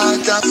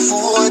 what a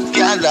food,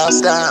 girl, I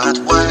start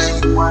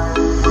wine.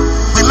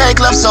 We make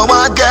love so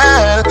hard,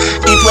 girl.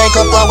 It wake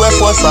up our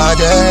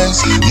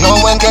forefathers. No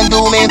one can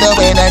do me the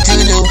way that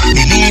you do.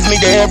 Believe me,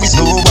 there is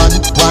no one.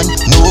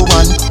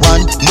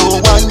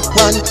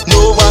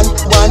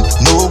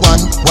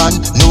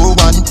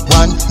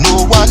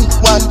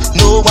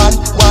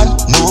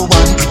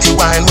 Pretty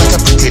wine with a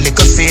pretty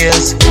little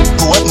face.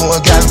 Put more,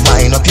 girl,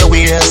 wind up your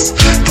waist.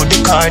 To the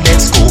car,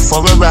 let's go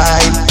for a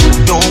ride.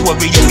 Don't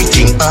worry,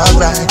 everything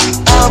alright.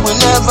 I will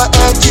never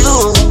hurt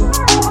you,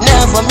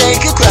 never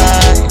make you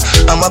cry.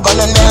 I'm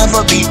gonna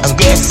never be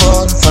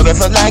ungrateful,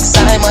 forever like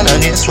Simon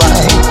and his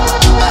wife.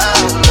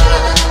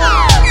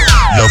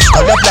 Love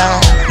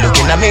colorblind,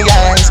 looking at me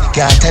eyes,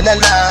 can't tell a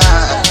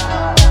lie.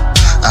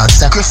 I'll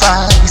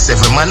sacrifice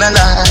every man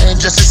alive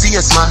just to see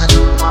a smile.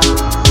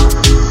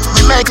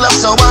 We make love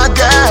so hard,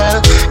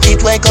 girl.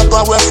 It wake up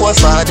our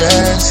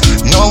forefathers.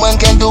 No one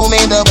can do me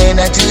the way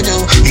that you do.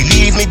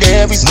 Believe me,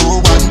 there is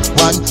no one.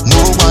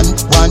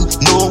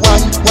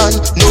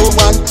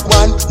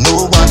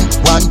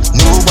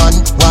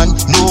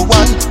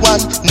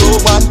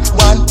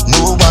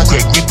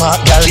 Greg the park,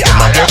 girl,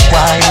 them a get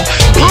wine.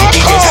 Baby,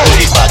 yes,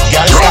 the bad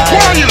girl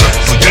style.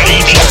 Put the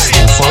beat, let's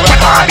go for a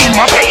party.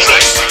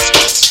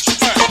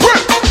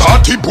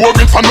 Party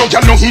boring for no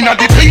girl, no inna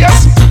the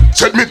place.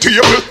 Set me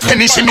table,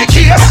 penny see me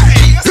case.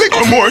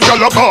 Little more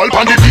girl a ball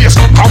pon the base.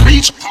 I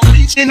reach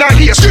in a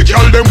haste. The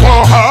girl them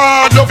want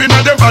hard love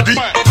inna them body.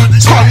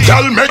 Smart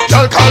girl make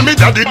girl call me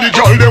daddy. The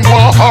girl them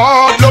want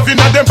hard love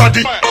inna them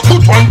body.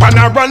 Put one pan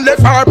a run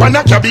left hard pan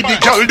a cabby. The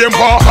girl them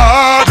want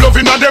hard love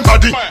inna them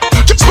body.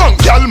 Strong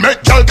girl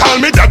make girl call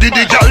me daddy.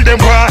 The girl them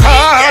want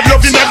hard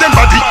love inna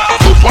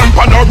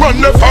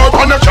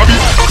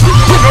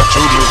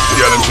Choose you,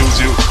 yeah, them choose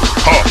you.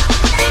 Huh.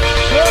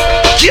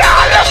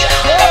 Girl,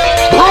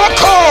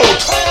 broke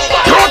out,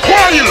 broke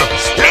wild,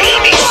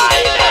 ladies,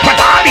 my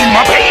darling,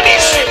 my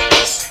babies.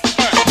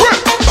 Well,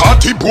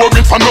 party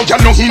boring for no girl,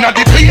 no inna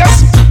the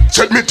place.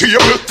 Set me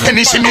table,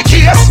 penny see me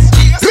case.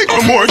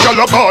 Little more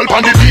girl a ball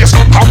pon the base.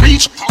 I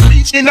reach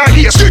in a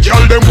haste. The girl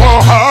them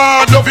want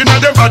hard loving a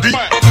them body.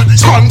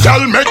 Small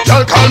girl make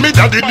girl call me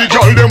daddy. The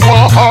girl them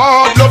want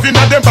hard loving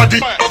a them body.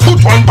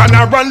 Put one pan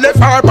a run left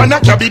her pan a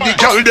cabby. The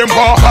girl them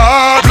want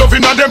hard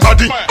loving a them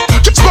body.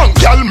 Small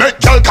girl make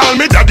girl call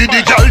me daddy.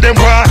 The girl them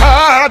want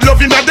hard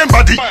loving a them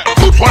body.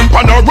 Put one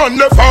pan a run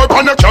left her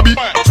pan a cabby.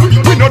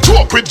 We no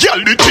joke with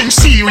girl, the thing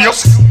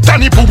serious.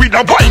 Danny put with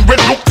a wine when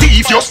look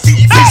devious.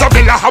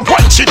 Isabella have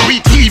one shit we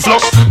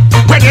thieveless.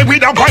 When they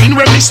with a wine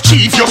when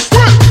mischievous.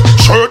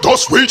 Shirt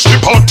us reach the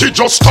party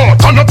just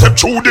start. And I step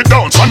through the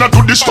dance and I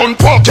do the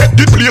stunt walk. Get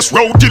the place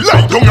rowdy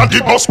like down at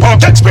the bus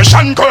park.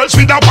 Expression girls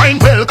with a wine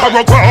well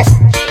choreograph.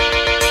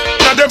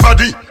 Now them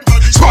body,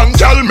 small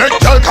girl make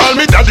girl call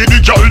me daddy. The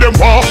girl them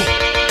walk.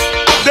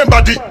 Them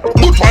body,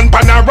 put one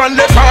pan a run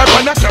left her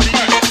pan a carry.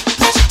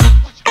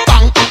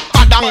 Bang,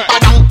 badang,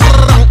 badang,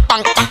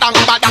 bang, badang,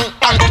 badang,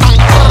 bang, bang,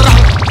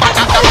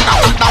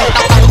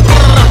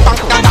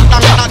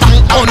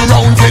 on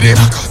round for the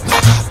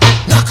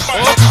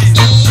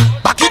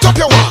back it up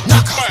your one.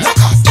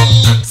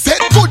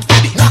 Set good for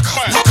the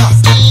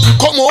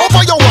come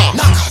over your one.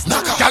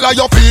 Girl are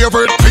your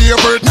favorite.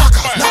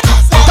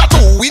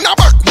 Tattoo in a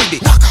back with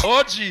it.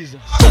 Oh Jesus.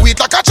 Do it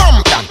like a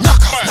champion.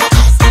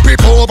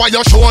 Grip over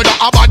your shoulder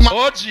a bad man.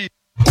 Oh Jesus.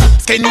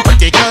 Skin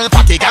pretty girl,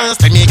 fatty girl,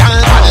 skinny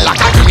girl, bad like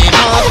a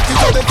criminal.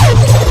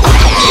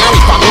 Here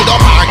if I go to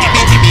party,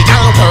 bitty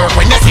girl, work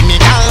when you see me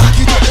girl.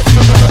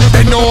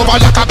 Bend over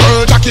like a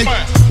girl jockey.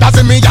 That's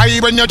in me eye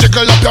when you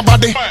jiggle up your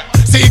body.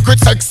 Secret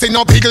sexy,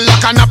 no big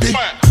like a nappy.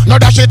 No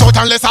dash it out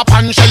unless a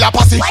pan shell a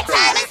pussy. What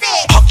time is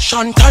it?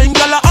 Action time,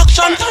 gyal,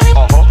 action time.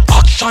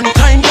 Action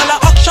time, gyal,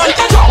 action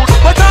time.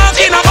 We're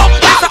talking about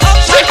this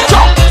action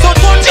time. So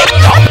don't get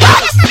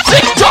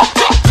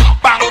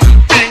bang,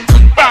 bing,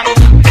 bang,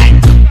 bing,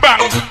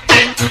 bang,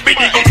 bing,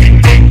 biddy, ding,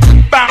 ding,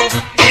 bang,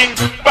 bing,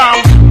 bang,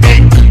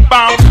 bing,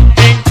 bang,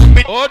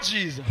 bing. Oh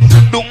Jesus.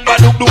 Dung ba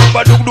dung dung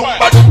ba dung dung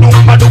ba dung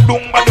dung ba dung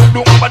dung ba dung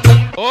dung ba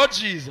dung. Oh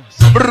Jesus.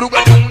 Bru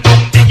ba dung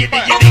dung diggy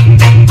diggy ding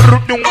ding bru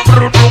dung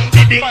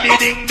di ding di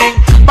ding ding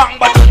bang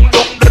ba dung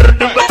dung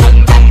dung ba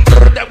dung dung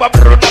da ba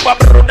bru da ba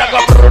bru da ba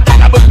bru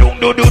da ba dung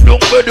du du dung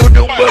ba du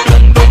dung ba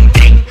dung dung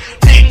ding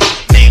ding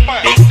ding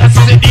ding that's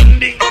the ding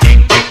ding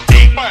ding ding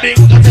ding ding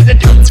that's the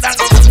dung dang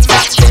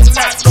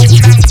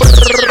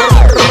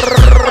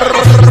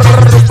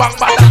bang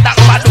ba da da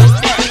ba dung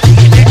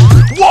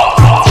wow.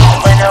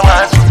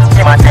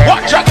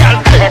 Watch your girl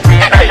play.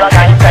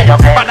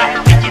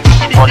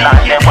 Hold on,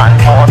 they want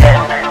more men.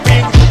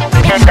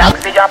 Get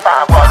taxi your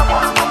power.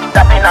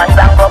 Tap in and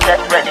go get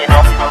ready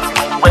now.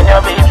 When you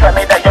reach for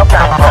me that you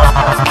can't go.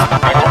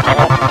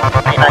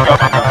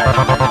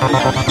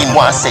 Him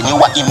want send you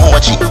a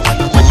emoji.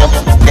 When you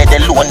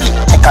dead lonely,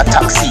 take a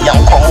taxi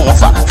and come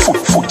over.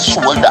 Foot,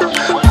 shoulder.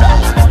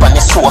 On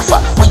the sofa.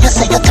 When you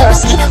say you're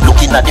thirsty,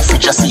 looking at the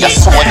fridge, you see a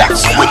soda.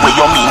 What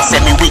you mean, say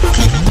me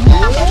wicked?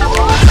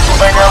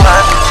 When you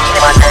man,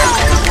 him a dead.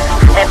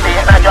 Me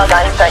feel like your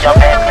guys say your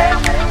bed.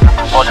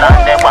 Hold on,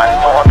 they want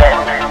more men.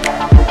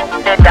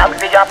 The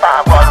taxi your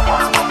power.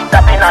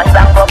 Tap in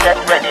and go get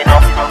ready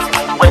now.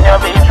 When you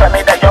reach for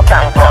me that you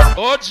can't go.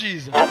 Oh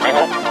Jesus.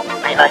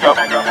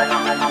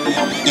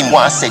 Him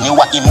want send you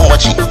a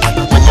emoji.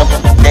 When you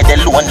dead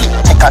lonely,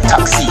 take a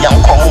taxi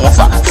and come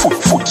over.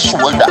 Foot,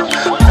 shoulder.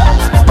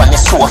 On the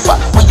sofa.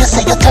 When you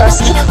say you're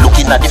thirsty,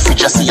 looking at the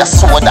fridge, you see a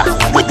soda.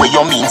 What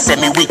you mean, say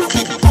me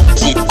wicked?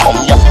 Kid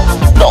come ya.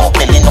 No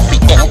belly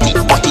nothing empty,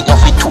 but it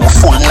nothing too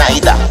full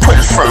neither.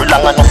 12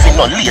 furlong and nothing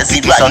no lazy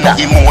rider.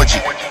 Emoji,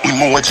 I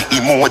know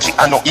emoji.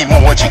 I know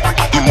emoji,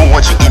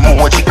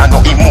 I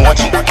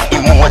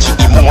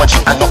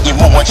know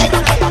emoji.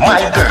 My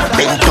girl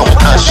bend down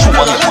and show me.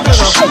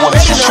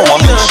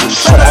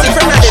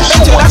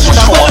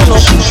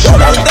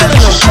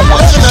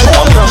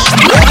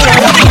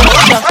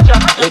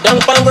 Lay down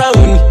on ground,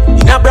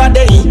 in a broad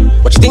day.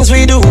 What you things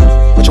we do,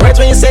 what you words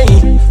when you say.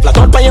 Flat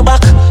out on your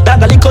back,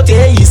 that a little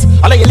taste.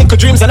 All of your little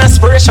dreams and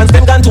aspirations,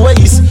 them gone to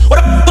waste. What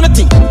the f*** you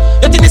think?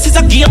 You think this is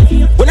a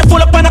game? When you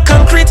pull up on a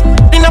concrete,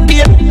 in a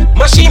pain,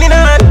 machine in a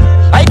hand,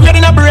 high grade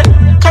in a brain,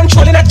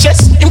 control in a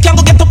chest. Him can't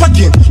go get up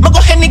again. Ma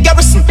go Henny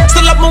Garrison,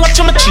 still have me watch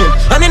on my chain.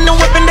 And in the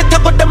weapon that I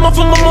got them off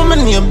of my mama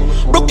name.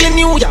 Brooklyn,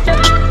 New York,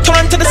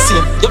 turn to the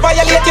same. You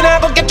violating, I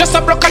go get just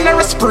a broken or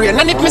a spray.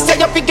 And if me say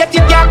you forget,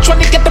 you can't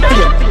actually get the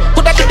pain.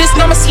 Could I do this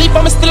now? Me sleep,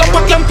 I'm still up a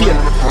campaign.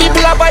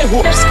 People are buy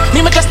hopes,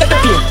 me just at the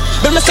pain.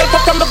 Build myself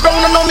up from the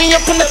ground, I know me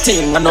up on the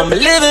thing. I know me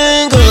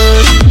living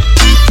good.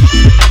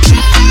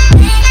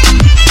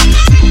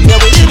 Yeah,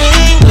 we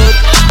living good.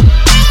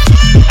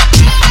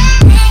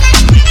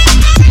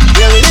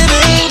 Yeah, we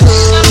living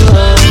good.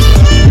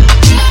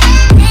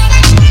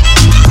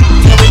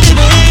 Yeah, we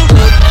living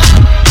good.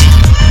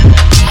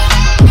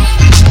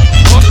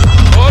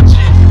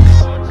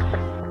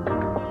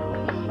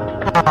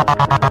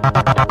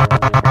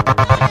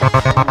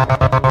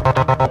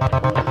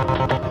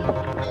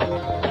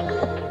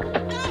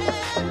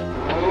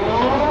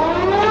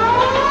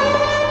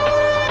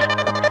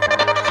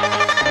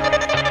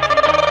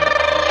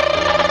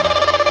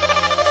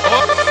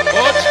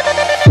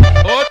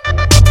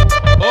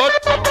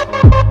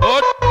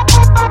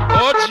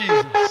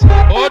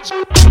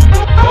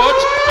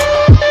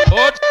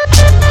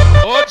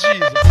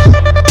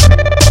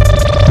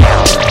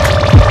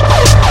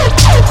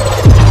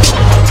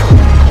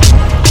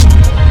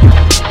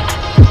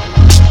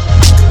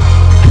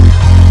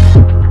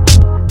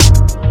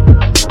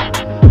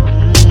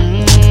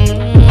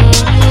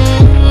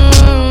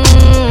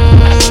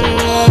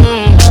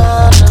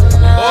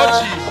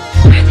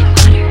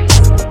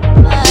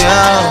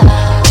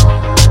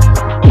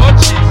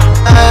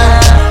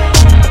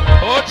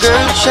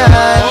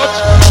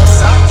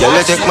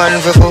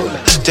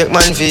 take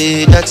man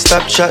feed that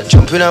stop chat.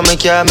 Jumping on my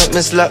car, make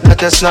me slap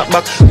like a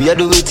snapback. We a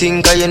do we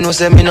think, cause you know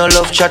say me no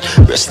love chat.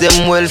 Breast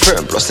them well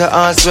firm, plus the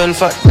ass well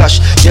fat.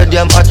 Gosh, you're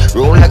damn hot,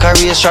 roll like a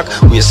race track.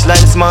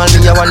 Waistline small,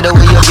 me I wonder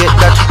where you get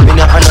that. Me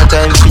not have no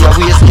time for your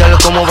waist, girl,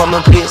 come over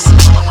my place.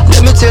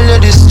 Let me tell you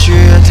this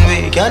straight.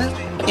 We can,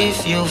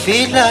 if you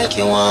feel like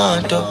you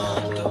want to,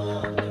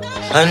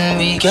 and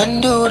we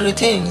can do the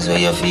things where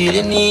you feel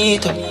you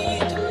need to,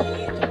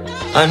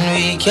 and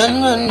we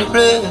can run the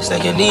place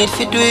like you need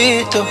to do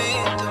it to.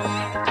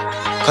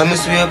 Come and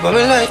swear by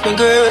my life, my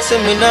girl, say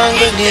me not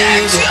gonna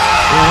leave it.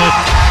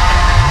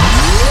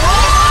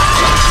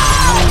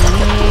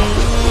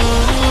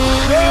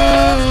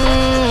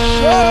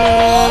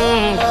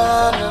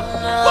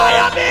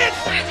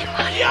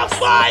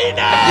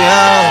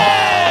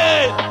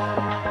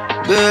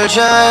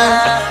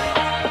 Yeah,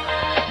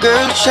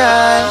 girl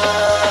child.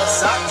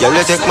 Girl,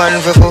 you take man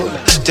for food,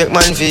 take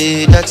man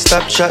feed that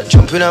stop chat.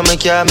 Jumping on my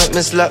car, make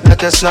me slap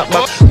like a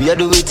snapback. We a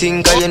do we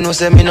think, cause you know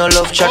say me no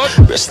love chat.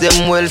 Breast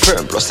them well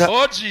firm, plus a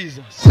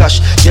Jesus. Gosh,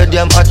 you're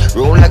damn hot,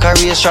 roll like a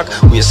race track.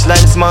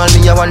 Waistline small,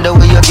 me I wonder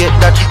where you get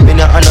that. Me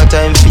not have no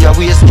time for your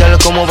waist, girl,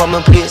 come over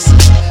my place.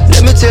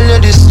 Let me tell you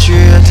this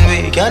straight.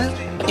 We can,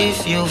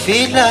 if you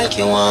feel like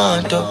you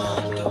want to,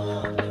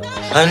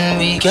 and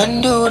we can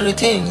do the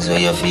things where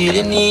you feel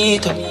you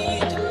need to,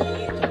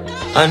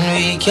 and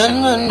we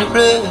can run the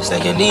place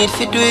like you need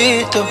to do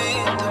it to.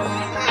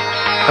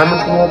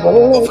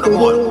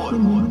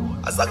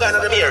 As a guy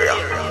in the area.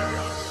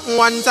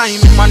 One time,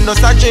 man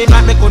does a dream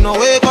like me couldn't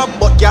wake up,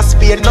 but gas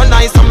paid no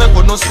nice and me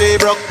couldn't stay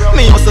broke.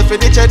 Me hustle for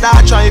the cheddar,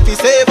 try to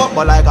save up,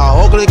 but like a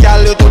ugly girl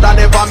you coulda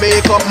never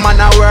make up.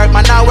 Man I work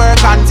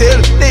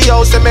until the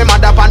house and me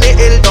mother on the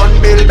hill done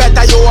bill.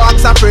 Better you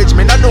ask a fridge,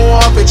 me no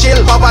know how to chill.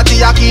 Poverty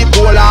I keep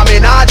cool and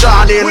me not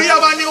drawn in. We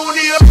have a new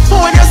name.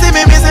 When you see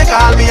me say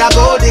call me a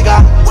gold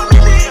digger.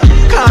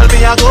 Call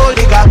me a gold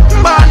digger.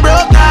 Born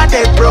broke, not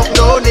dead broke,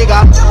 no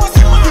nigga.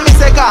 Me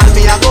say call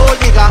me a gold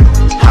digger.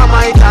 How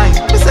my time?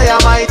 Me say how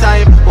my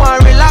time.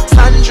 Want relax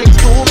and drink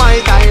to my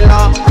time,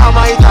 love. How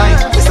my time?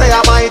 Me say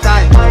how my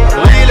time.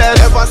 Real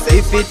ever say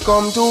if it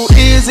come too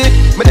easy,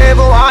 me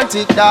never want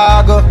it,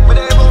 dog.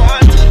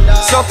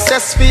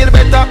 Success feel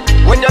better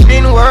when you've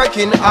been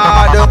working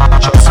hard.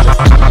 Just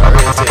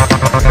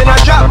me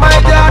not drop my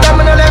guard, I'm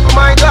gonna left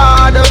my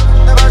guard. You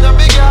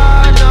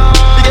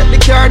get the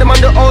car, them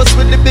on the house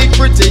with the big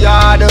pretty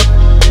yard.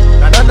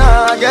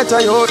 Nah, get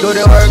a you, do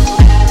the work,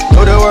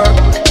 do the work,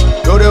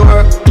 do the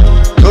work,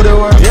 do the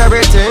work,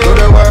 everything, do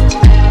the work,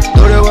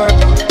 do the work,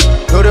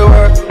 do the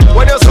work.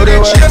 When you see the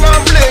chain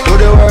and bling, do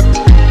the work,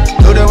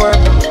 do the work,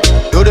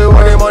 do the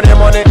work,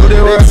 money, do the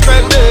work,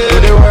 spend it, do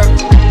the work.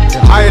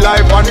 High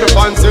life on the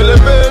fancy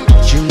living.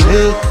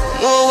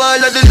 Oh, all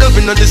of the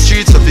loving on the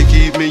streets, so they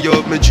keep me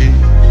up my G.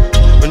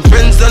 When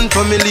friends and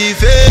family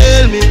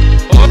fail me,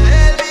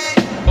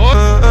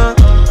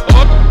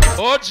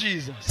 oh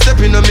Jesus.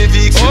 Stepping on me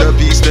Vybz with a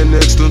beast then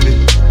next to me.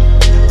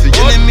 The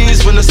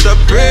enemies wanna stop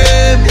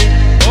praying me.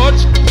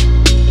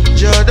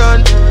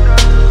 Jordan.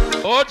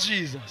 Oh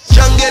Jesus.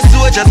 Strongest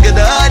soldiers get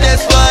the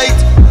hardest fight.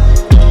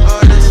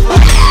 And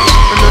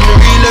on the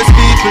realest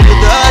people live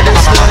the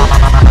hardest life.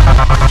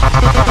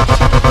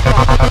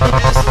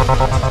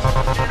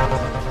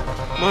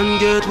 Man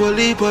get one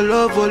leap of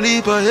love, one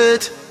leap of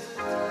hate.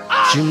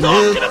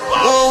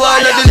 Oh, all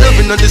of the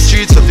loving on the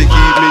streets, so they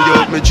keep me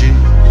up my G.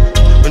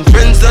 When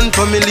friends and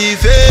family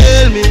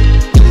fail me,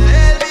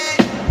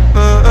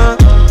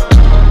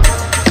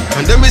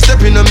 and then we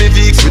stepping on me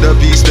Vybz with a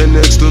beast then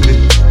next to me.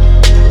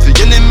 The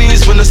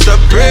enemies wanna stop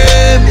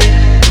praying me.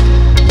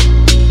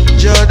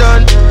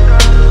 Jordan.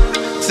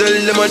 Tell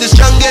them all the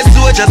strongest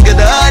soldiers get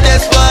the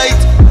hardest fight.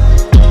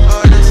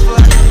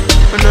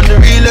 And on the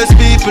realest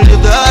people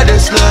live the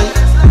hardest life.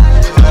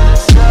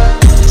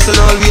 So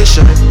always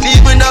shine,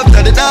 even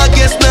after the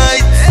darkest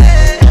night.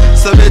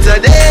 So better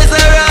days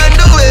are on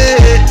the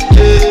way.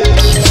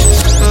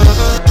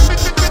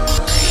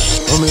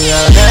 Oh me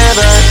I'll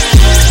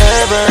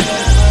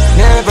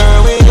never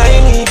will I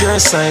leave your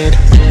side.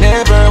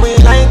 Never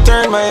will I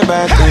turn my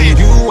back on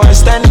you. I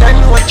stand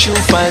and watch you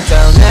fight.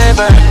 I'll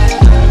never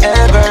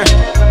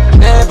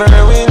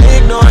will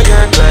ignore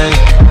your cry.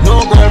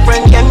 No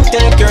girlfriend can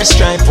take your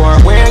stripe or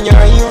wear your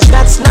heels,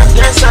 that's not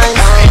your sign.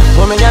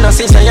 Mommy, you know,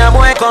 sister, your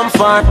boy come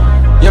far.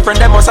 Your friend,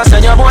 them must have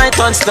said your boy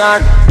turn star.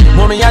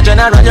 Mommy, you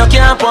general, you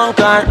can't punk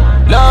her.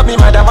 Love me,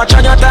 madam, watch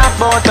on your talk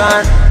about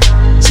her.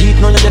 See it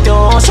now, you get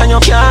your house and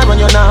your car. When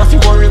you're not, you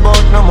worry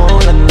about no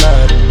more than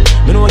that.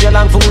 Me know you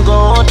long for me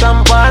go out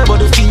and ball,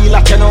 but you feel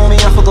like you know me,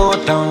 I have to go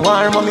out and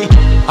war, mommy.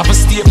 I have to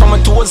stay from my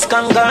toes,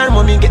 kangar,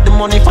 mommy. Get the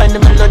money, find the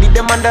melody,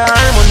 them and the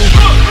harmony.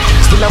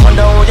 Still I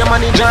wonder how your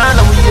money drawn,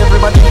 and we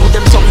everybody put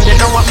them something, they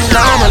know what me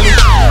normally.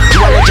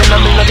 You are a legend,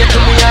 and me not get to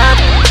me yard.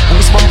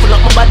 Goosebumps full up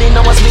my body,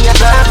 now what's me a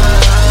talk.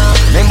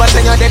 Remember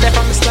say you're dead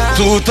from the start.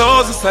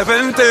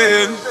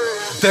 2017,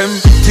 Them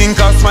think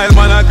I smile,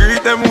 man, I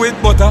greet them with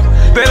butter.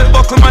 Bell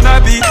buckle, man, I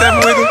beat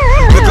them with.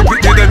 Look up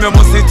at them, you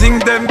must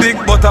think them big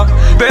butter.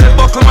 Bell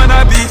buckle, man,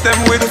 I beat them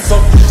with. So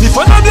if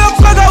I know the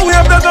flag, I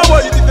wave them no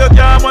white. If you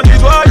can't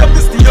manage, why you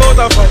to stay out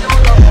of fight?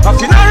 A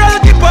funeral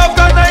keep up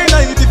the 9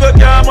 night. If you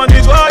can't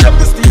manage, why you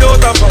to stay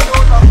out of fight?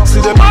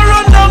 See them a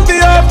run down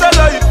the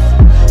afterlife.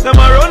 Them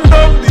a run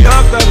down the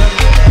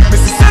afterlife. Me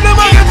see them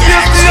a get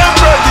tasty and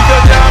bright. If you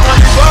can't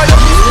manage, why you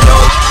to stay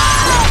out.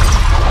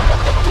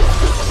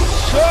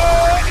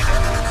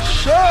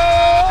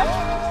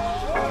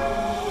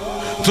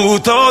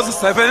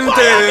 2017.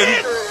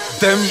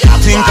 Them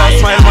think I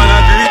smile, man,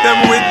 I greet them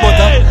with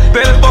butter.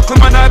 Bell buckle,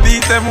 man, I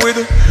beat them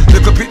with.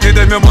 Look up at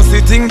them, you must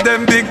think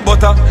them big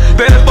butter.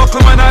 Bell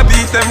buckle, man, I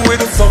beat them with.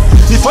 So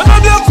if I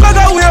know the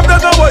flag, I wave them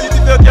no white.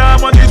 If you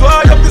can't manage,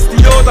 why you to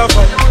stay out of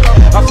fight?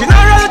 A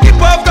funeral keep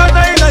up the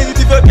 9 night.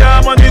 If you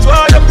can't manage,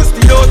 why you to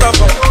stay out of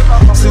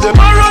fight? See them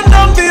a run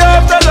down the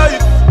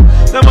afterlife.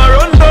 Them a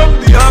run down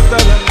the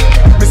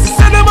afterlife. Me see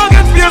them a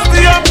get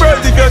feisty and bright.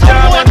 If you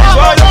can't manage,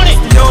 why you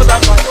to stay out of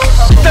fight?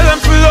 Tell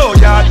them to low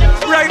yard.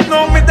 Right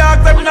now me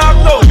dog them not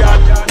low yard.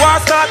 Why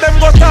start them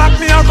go talk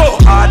me and go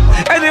hard.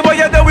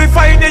 Anybody that we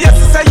find you, yes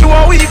say you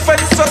a weak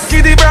fence. Just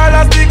give the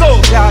brawlers the go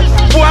yard.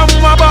 Boy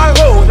my ball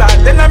hold lad.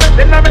 Then I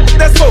make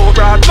the so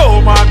broad. No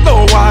man,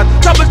 no one.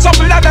 Trouble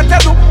lad I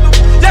tell you.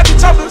 Yeah the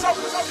trouble.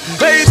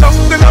 Hey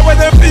jungle where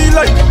they feel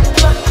like.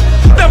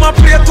 Them a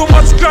play too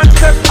much Grand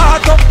Theft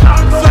Auto.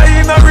 Fly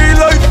in a real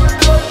life.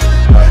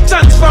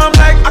 Transform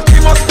like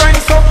Akimus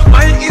Prime. So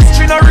my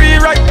history no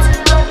rewrite.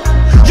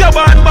 Your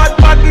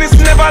badness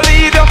never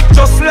lead you.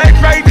 Just like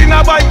riding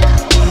a bike.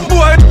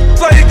 Boy,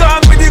 fly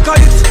gone with the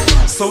kite.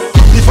 So,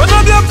 if I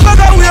know the flag,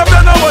 I wave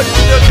them no white.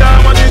 If you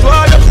can't manage,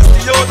 why you to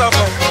stay out of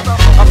fight?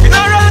 A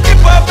funeral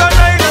keep up the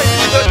 9 night.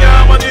 If you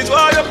can't manage,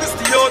 why you to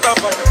stay out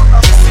of fight?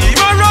 See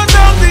me run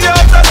down the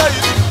afterlife.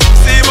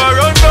 See me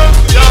run down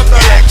the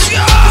afterlife.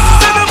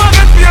 See them a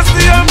get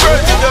feisty and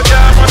bright. If you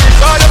can't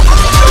manage, why you to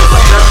stay out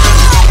of fight?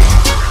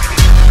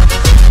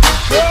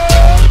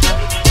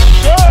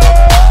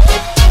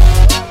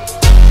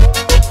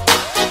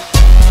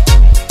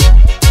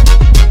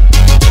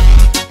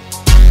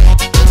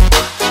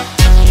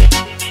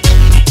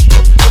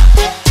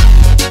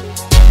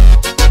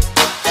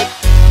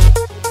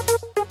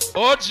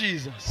 Oh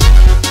Jesus.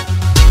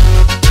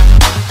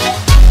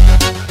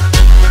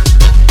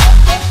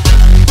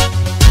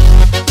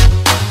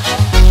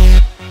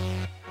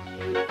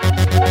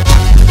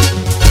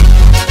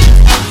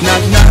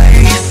 Not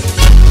nice,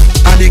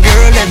 and the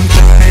girl them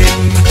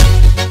time.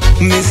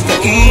 Mr.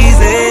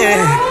 Easy,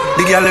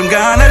 the girl them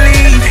gonna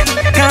leave.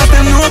 Cause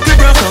them know to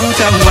broke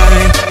out of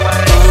wine.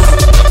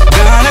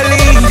 Gonna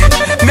leave,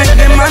 make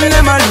them man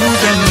them a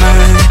lose them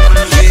mind.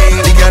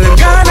 The girl them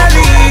gonna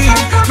leave.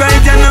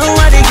 Right, you know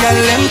what the girl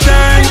them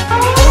time.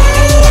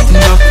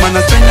 Enough man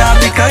a spend off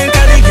the kind.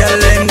 Cause the girl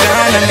them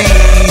gonna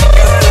leave.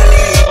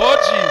 Oh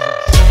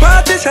Jesus.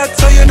 Party shot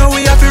so you know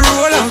we have to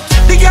roll out.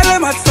 The girl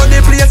them hot so the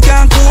place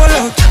can't cool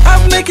out.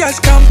 Have me cash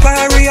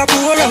campari a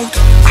pour out.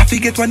 I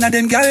forget one of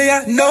them gal,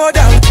 yeah, no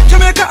doubt.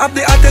 Jamaica have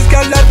the hottest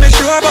gal that me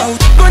sure about.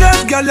 Good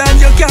as gal and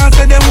you can't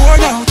say them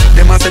worn out.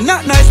 Them a say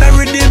not nice and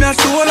redeem your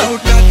soul out.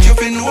 That you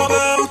fi know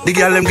about. The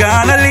gal them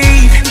gonna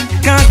leave.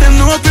 Cause them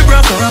know we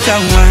broke out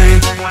and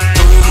wine.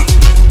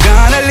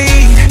 Gonna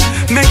leave.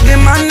 Make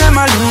them man them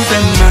a lose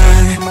them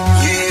mind.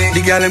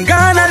 The gal them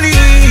gonna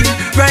leave.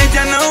 Right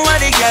you know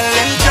what the gal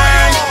them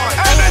time.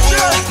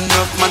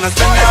 Enough man a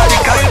spend all the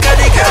kind. Cause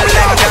the gal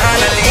them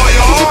gonna leave.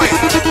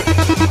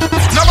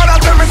 Nobody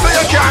tell me say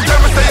you can't, tell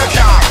me say you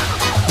can't.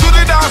 Do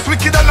the dance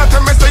wicked and not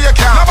tell me say you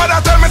can't. Nobody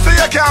tell me say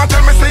you can't,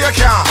 tell me say you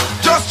can't.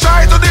 Just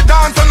try do the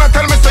dance and not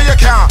tell me say you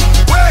can't.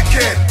 Work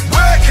it,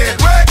 work it,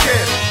 work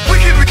it.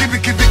 Wicked, wicked,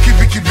 wicked, wicked,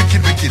 wicked,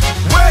 wicked, wicked.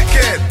 Work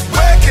it,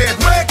 work it,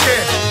 work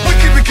it.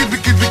 Wicked, wicked,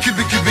 wicked, wicked,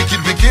 wicked,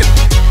 wicked, wicked.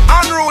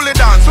 Unruly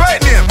dance,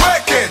 right name,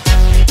 work it.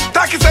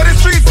 Taki said the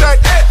street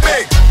said, hey,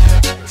 big.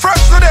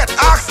 Fresh to that,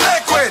 ask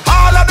liquid.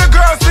 All of the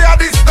girls say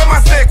this, them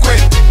a sacred.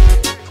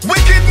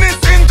 Wickedness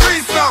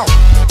increase now.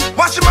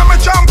 Watch him me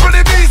jump for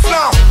the beast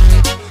now.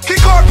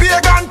 Kick out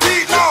pagan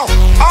teeth now.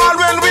 All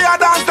when we are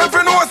dance, them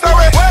for know so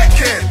we work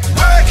it,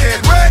 work it,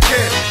 work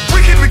it.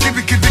 Wicked, wicked,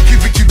 wicked, wicked,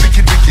 wicked,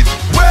 wicked, wicked.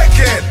 Work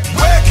it,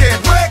 work it,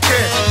 work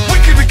it.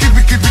 Wicked, wicked,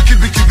 wicked, wicked,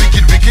 wicked,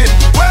 wicked, wicked.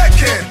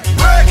 Work it,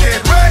 work it,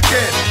 work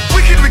it.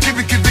 Wicked, wicked,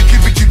 wicked, wicked,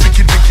 wicked,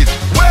 wicked, wicked.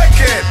 Work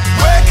it,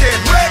 work it,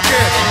 work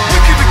it.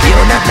 Wicked, wicked,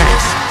 you're not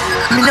nice.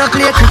 Me no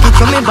play cricket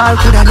so me ball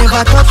coulda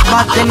never touch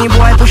bat. Any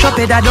boy push up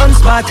head a done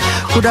spot.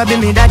 Coulda be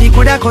me daddy,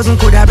 coulda cousin,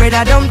 coulda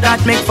brother dump that.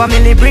 Make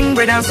family bring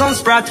bread and some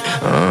sprat.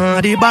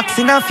 The box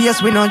in a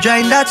face we no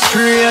join that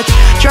straight.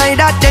 Try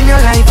that then your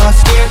life a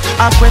state.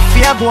 A quit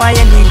fear boy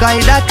any guy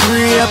that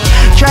rape.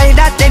 Try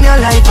that then your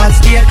life a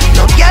state.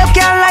 No girl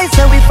can lie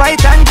so we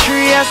fight and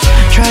trace.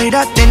 Try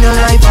that then your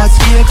life a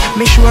state.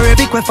 Me sure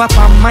every quiff up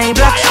on my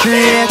black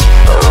straight.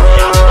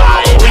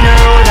 We no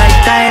roll like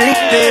tile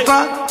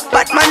paper.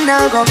 Batman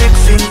now go mix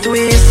into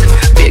ways.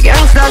 Big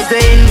gangsters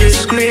they in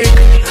this clique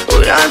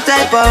with all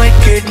type of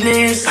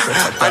wickedness.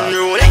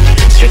 Unruly,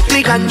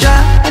 strictly ganja.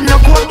 And no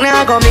coke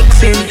now go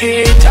mixing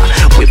it.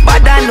 We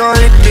bad and no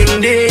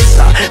lifting this.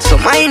 So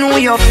mine know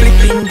you're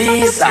flipping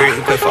this.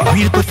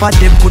 Real prefer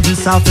them couldn't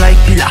solve like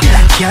pillar.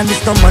 Can't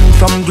this no man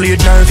from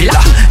Glade nor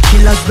Villa.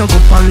 Killers no go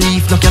pan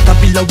leaf, no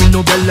caterpillar. We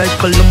no bell like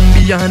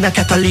Colombia and a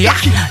Catalia.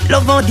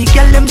 Love how the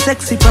girl them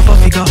sexy proper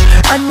figure.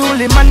 And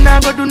only man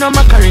now go do no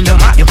macarena.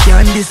 You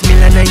can't this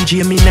Milan and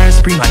Jamie nor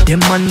Springer. Them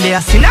man they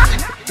a sinner.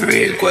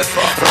 Real quick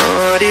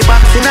for the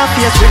box in a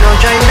face, we don't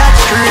join that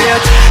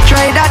straight.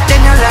 Try that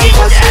then your life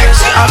was straight.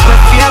 I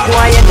prefer go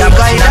and you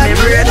buy that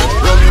bread.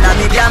 Rubbing on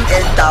me damn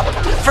head top.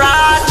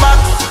 Frost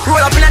box,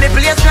 roll up in the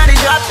place, not the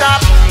drop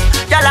top.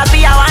 Y'all a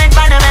be a wine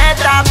pan them head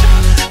trap.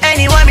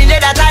 Anyway, me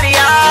let that at the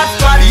heart.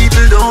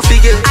 People don't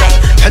forget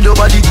that. And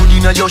nobody good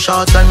in your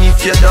shots, and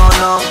if you don't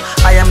know,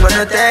 I am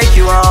gonna take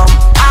you home.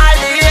 All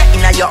day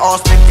in your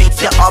house, me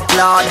fix you up,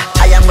 Lord.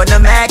 I am gonna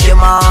make you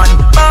man.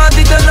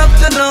 Party turn up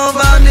to no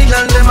body,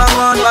 girl, them a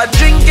man. But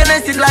drinking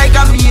is it like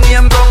a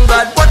medium brown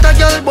god. What a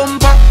girl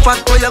bumper, fat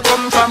where you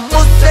come from.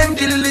 Muslim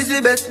till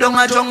Elizabeth down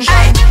a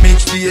junction.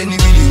 Mix the enemy,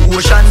 the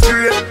ocean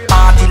spray.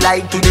 Party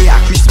like today, a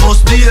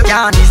Christmas day.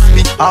 Can't miss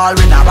me, all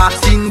when a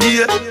boxing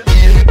day.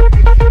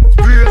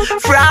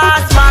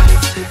 Frost Max,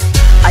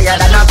 higher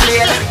than a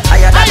plane,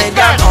 higher than a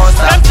damn house.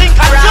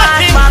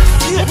 Frost Max,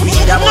 me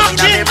the money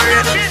in the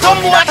brain. Some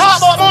boy talk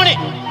about money,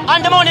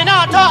 and the money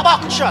not talk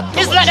back.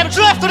 It's like them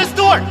drive to the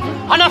store,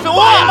 and if you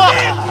walk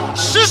back,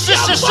 shush.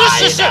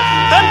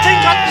 Them think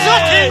I'm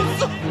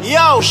joking.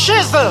 Yo,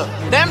 shizzle.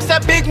 Them say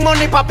big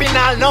money popping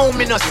all now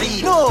me no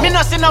see. Me no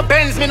see no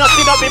Benz, me no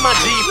see no be my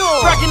Jeep.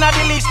 Bragging at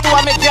the least to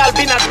a me girl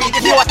be not read.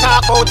 If you a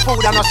talk about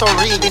food and also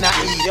reading a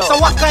eat. So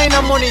what kind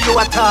of money you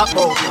a talk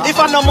about? If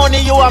I no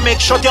money you a make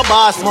shut your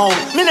boss mouth.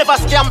 Me never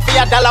scam for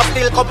 $1,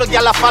 still couple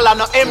girl a follow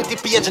no empty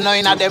page now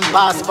in a them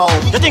passport.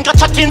 You think a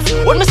chatting?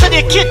 When me say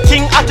the kid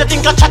thing, I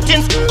think a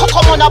chatting.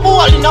 Come on a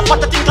ball in a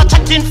pot, I think a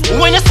chatting.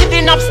 When you see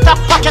the knob stop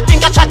pack, you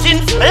think a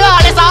chatting.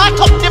 Lord is a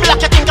hot up the black,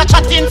 you think a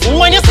chatting.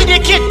 When you see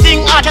the kid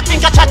thing, I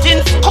think a chatting.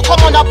 Come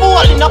on a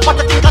ball in a pot,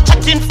 I think a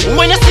chatting.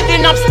 When you see the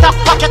knob stop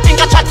pack, you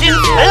think a chatting.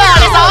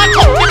 Lord is a hot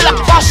up the black.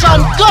 Fashion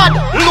God,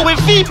 Louis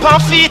V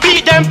pan feet,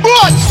 beat them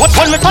broad. What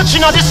when me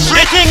touching on this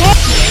straight thing?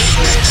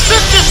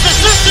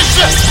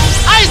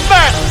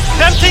 Iceberg,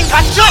 them think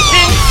a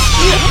chatting.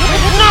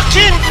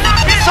 Knocking.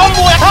 Some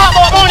boy talk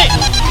about money,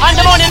 and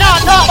the money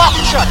not talk back.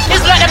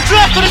 It's like them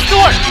drive to the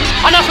store,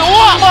 and if you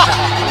walk back,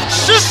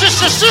 shush.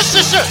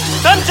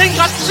 Them think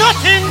I'm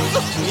shutting.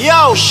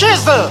 Yo,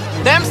 shizzle.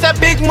 Them say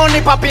big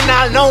money popping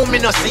all now me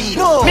no see.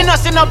 Me no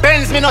see no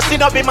Benz, me no see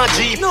no be my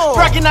Jeep.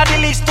 Bragging at the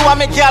least to a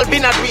me girl be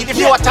not read. If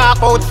you a talk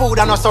about food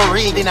and also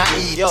reading a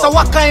eat. So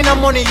what kind of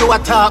money you a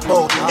talk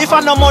about? If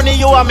I no money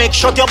you a make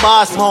shut your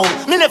boss mouth.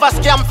 Me never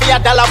scam for $1,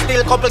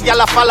 still couple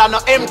girl a follow no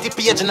empty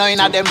page now in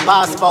a them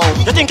passport.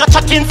 You think a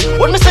chatting?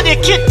 When me say the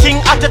kid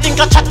thing, I think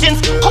a chatting.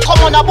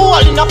 Come on a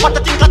ball in a pot, I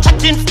think a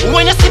chatting.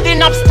 When you see the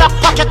knob stop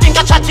pack, you think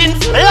a chatting.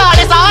 Lord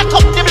is a hot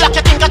up the black,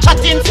 you think a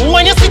chatting.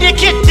 When you see the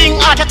kid thing,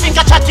 I think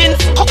a chatting.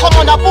 Come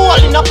on a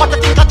ball in a pot,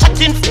 I think a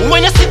chatting.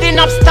 When you see the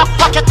knob stop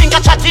pack, you think a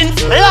chatting.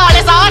 Lord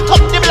is a hot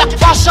up the black.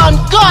 Fashion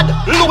God,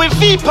 Louis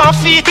V pan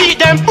feet, beat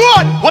them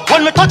broad. What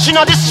when me touching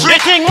on this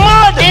straight thing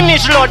mad?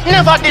 Image Lord,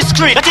 never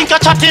discreet. You think a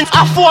chatting?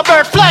 A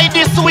 4-bird fly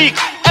this week.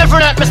 Every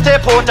night me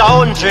step out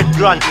 100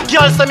 grand.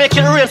 Girls they make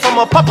it rain from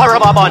a papa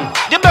rubber band.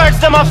 The birds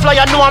them a fly,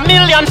 I know $1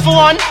 million for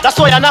one. That's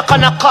why I knock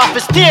on a coffee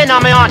stain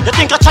on my hand. You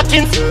think a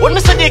chatting? When me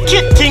say the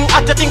kid thing,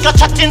 I think a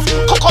chatting.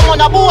 Come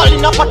on a ball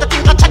in a pot, I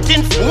think a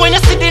chatting. When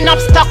you see the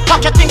knob stop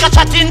pack, you think a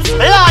chatting.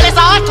 Lord is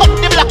a hot up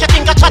the black, you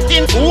think a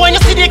chatting. When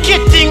you see the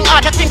kid thing, I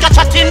think a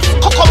chatting.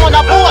 Come on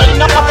a ball in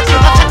a pot, I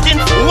think a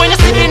chatting. When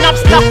you see the knob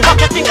stop pack,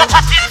 you think a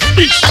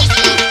chatting.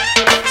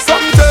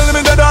 Some tell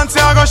me the dance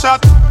I go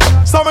shot.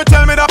 Some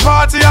tell me the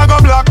party I go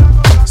block.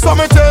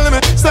 Some tell me,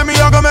 say me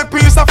I go make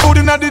piece of food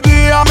in the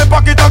day and me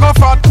pocket I go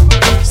fat.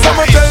 Some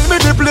tell me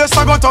the place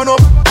I go turn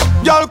up.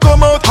 Y'all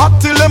come out hot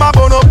till them a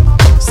burn up.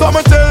 Some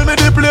tell me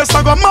the place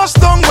I go mash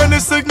down when the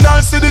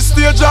signal see the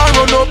stage I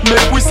run up.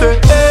 Make we say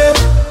hey,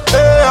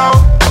 hey, oh.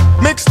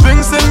 Mixed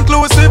drinks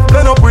inclusive,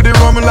 blend up with the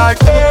rum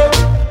like hey,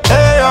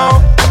 hey,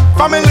 oh.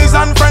 Families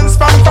and friends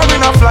from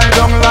coming a fly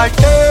down like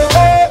hey,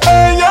 hey,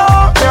 hey, yo,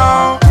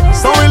 yo.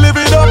 So we live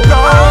it up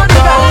now,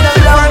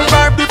 different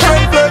vibe,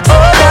 different flex.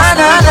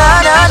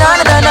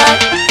 Na.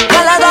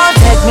 Girl, I gon'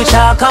 take me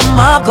chalk and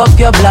mark up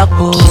your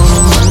blackboard.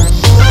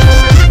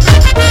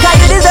 Cause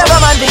you deserve a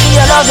man to give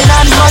you loving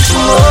and much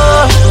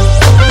more.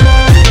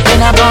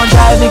 Then I gon'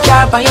 drive me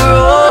car on your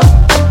road.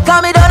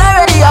 Cause me done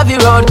already have your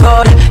road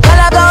code. Girl,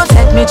 I gon'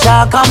 take me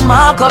chalk and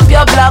mark up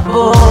your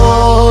blackboard.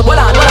 Hold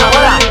on.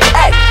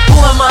 Hey, who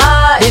am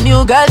I? The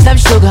new girls them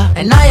sugar,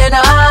 and I and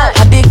I.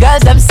 And the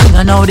girls them sing,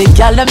 and now the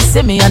girl them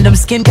see me, and them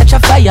skin catch a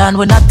fire. And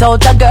when I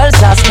thought the girls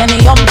ask any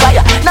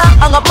umpire. Now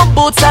hang up my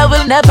boots, I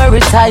will never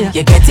retire.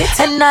 You get it?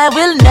 And I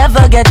will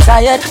never get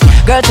tired.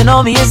 Girl, to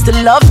know me is to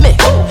love me,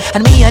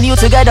 and me and you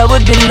together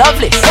would be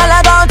lovely. Girl,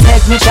 I gon'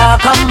 take me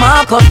chalk and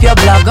mark up your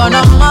block.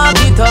 Gonna mark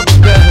it up,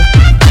 girl.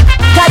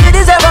 Cause you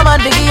deserve a man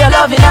to give you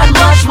loving and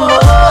much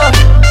more.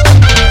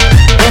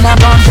 Then Then I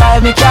gon'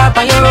 drive me car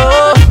on your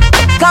road.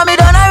 Cause me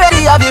done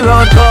already have your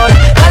road code.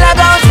 Girl, I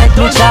gon' take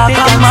me chalk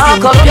and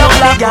mark up your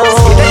black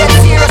hole.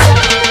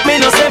 Me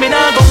no say me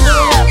nah go.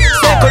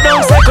 Second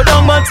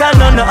down, but I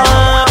no.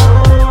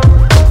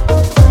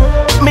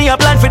 Me a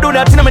plan fi do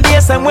that in my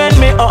days and when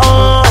me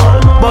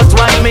but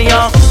why me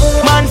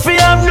man fi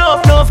have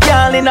enough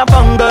girl in a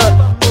bungle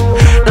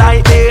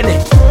like Danny.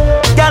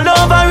 Girl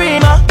over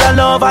Rima,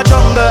 girl over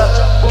jungle.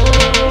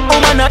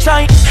 Woman a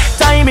try,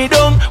 tie me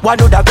down. What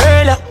do the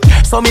girl?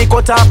 So me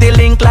cut off the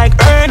link like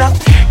Erna.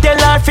 Tell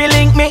her fi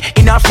link me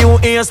in a few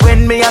years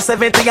when me a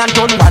 70 and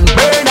turn one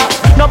burner.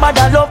 Nobody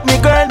love me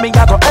girl, me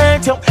a go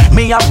hurt you.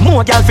 Me have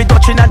more girl fi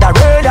touch inna the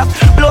road.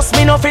 Plus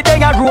me no fi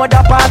dey a road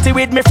a party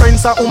with me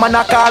friends. A woman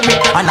a call me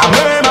and a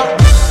murmur.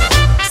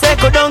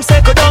 Second down,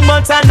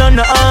 but I no.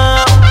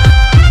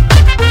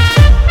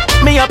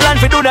 Me a plan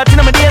fi do that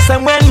inna my days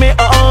and when me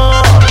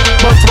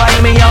but why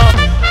me you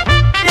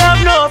have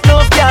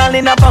enough girl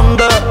in a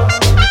bungle.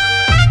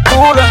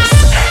 Chorus.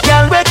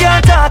 Girl we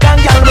can't talk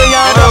and girl we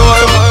are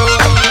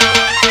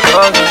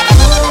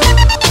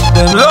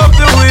Them love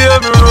the way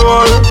me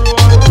roll.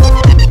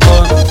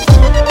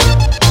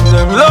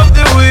 Them love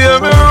the way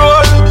me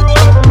roll.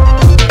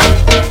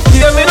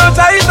 Yeah, me no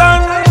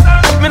titan,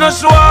 me no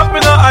show off, me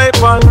no hype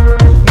on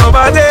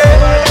nobody.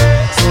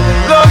 So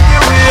them love the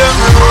way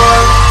me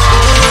roll.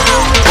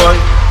 Boy,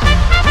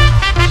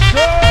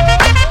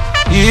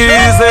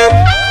 easy,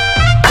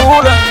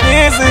 cool and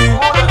easy.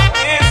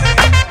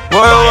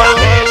 Boy.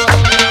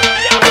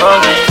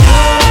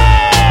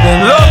 Them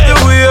love the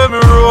way me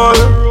roll.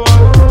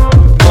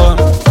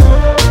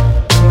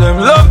 Them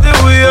love the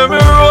way me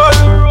roll.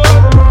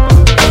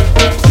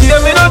 Yeah,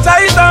 me no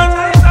titan,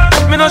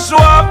 me no show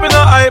off, me no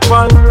hype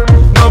on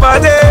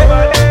nobody.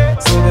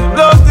 So them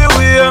love the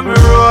way me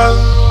roll.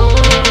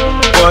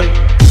 Boy,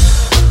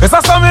 yes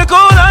I saw me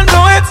cool and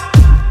do it.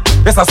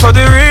 Yes I saw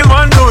the real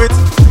one do it.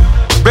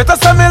 Better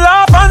say me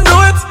laugh and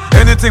do it.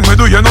 Anything we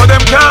do, you know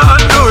them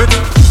can't undo it.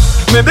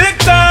 Me big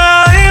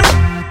time.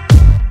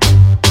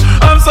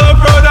 I'm so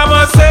proud of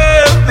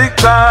myself. Big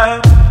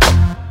time.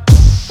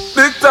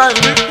 Big time.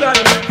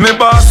 Me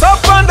boss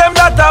up on them,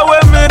 that's how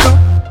me do.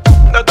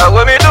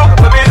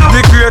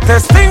 The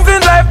greatest things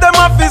in life, them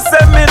have to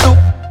say me do.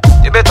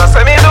 You better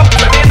say me do.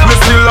 Me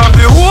still have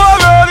the whole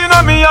world in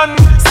a me hand.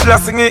 Still a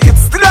sing it,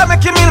 still a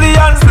make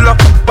millions. Still a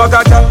bag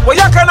a girl, where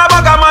you can a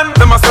bag a man.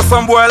 Them a say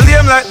some boy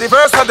lame like the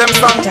verse of them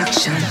song.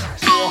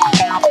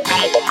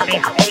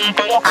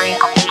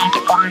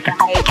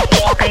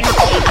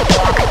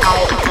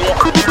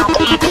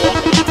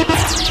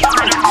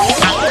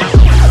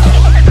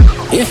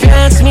 If you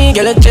ask me,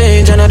 girl, it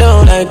change and I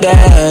don't like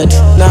that.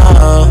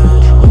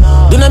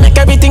 No, do not make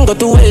everything go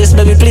to waste,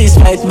 baby, please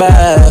fight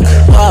back.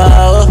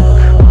 Wow,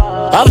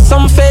 have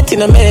some faith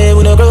in a man,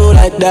 we don't grow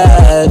like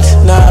that.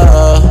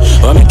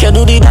 No, or make you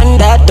do the done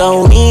that,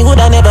 don't me, would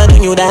I never do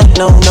you that,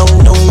 no.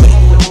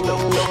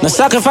 No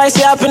sacrifice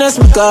your happiness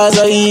because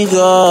of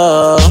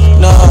ego,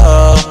 no.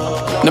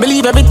 No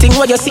believe everything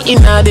what you see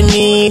in the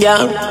media.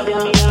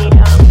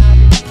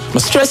 I'm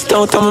stressed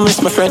out, I'm miss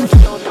my friend.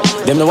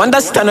 Them no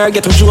understand or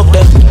get to joke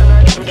them.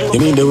 You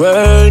mean the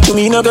world to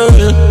me, no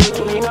girl.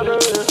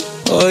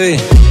 Oi,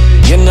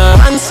 you no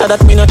answer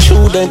that me no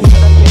true then.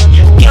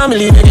 Can't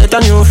believe you get a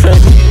new friend.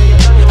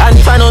 And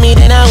if I know me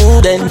then I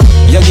wouldn't.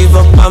 You give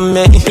up on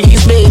me,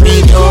 please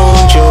baby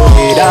don't throw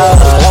it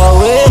all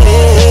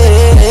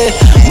away.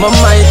 My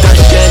mind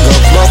touch get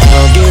up but no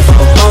give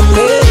up on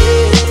me.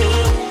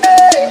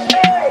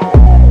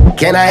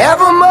 Can I have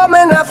a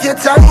moment of your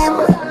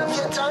time?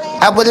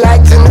 I would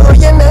like to know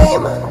your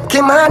name.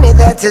 Kimani,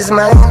 that is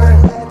mine.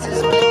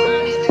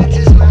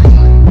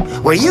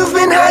 Where you've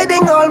been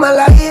hiding all my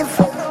life.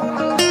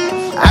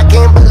 I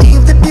can't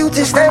believe the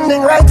beauty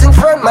standing right in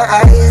front of my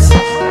eyes.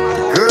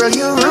 Girl,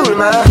 you rule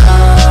my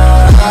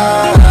heart.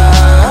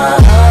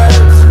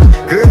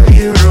 Girl,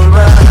 you rule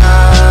my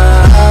heart.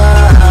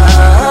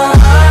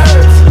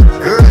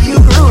 Girl, you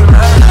rule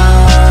my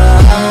heart.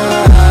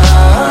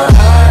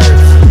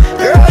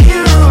 Girl,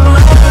 you rule my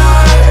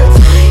heart.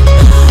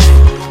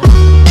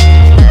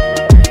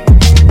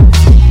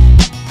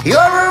 You're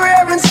a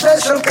rare and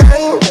special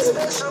kind,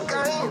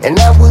 and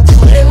I would do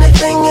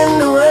anything in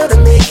the world to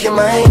make you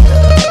mine.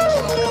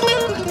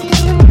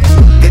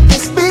 Could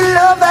this be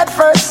love at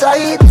first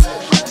sight?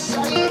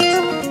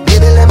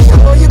 Baby, let me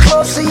hold you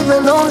close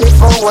even only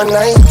for one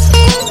night.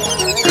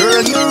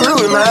 Girl, you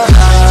rule my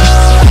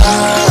heart.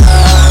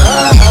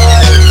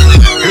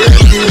 Girl,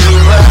 you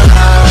rule my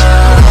heart.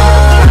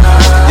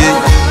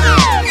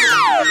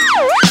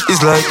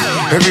 It's like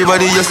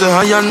everybody used to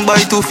high and buy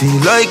to feel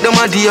like them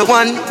a day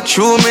one.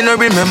 True, me no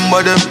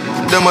remember them.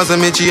 Them as a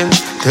me change.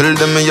 Tell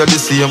them me you're the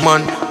same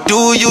man.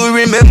 Do you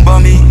remember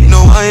me?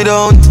 No, I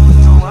don't.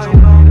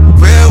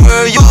 Where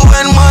were you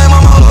when my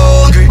mama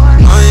hungry?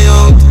 My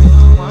out.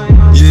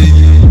 Yeah.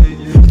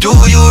 Do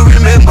you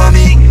remember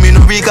me? Me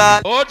no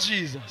regard. Oh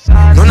Jesus.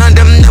 None of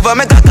them never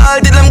make a call.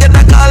 Did them get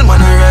a call?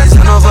 Man, I rise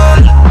and fall.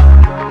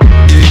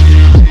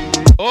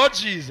 Yeah. Oh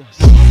Jesus.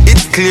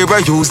 It's clear I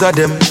use of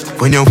them.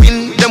 When you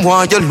win, them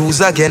want you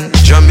lose again.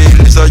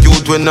 Jamil is a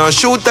youth when I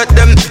shoot at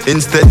them.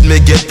 Instead me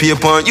get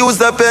paper and use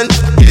a pen.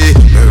 Yeah,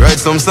 me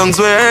write some songs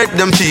where I hurt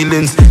them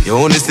feelings. You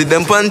only see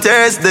them on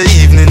Thursday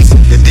evenings.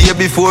 The day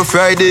before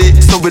Friday,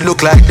 so we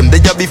look like them the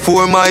day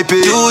before my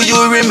pay. Do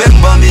you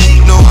remember me?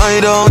 No,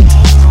 I don't.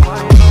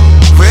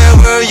 Where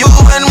were you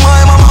when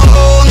my mama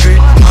hungry?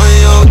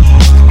 I out.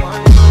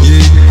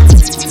 Yeah.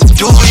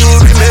 Do you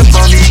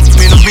remember me?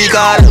 Me no be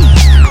call.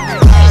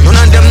 None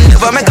of them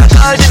never make a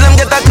call. Till them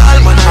get a call,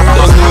 man.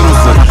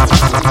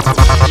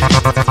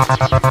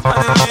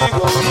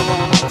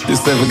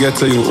 This never get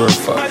to you work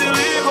for.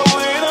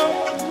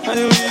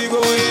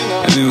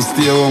 And you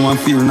stay home and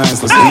feel nice.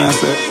 That's what I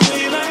say.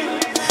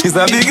 It's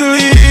a big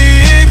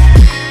league.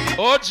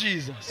 Oh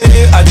Jesus.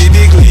 Yeah, at the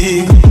big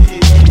league.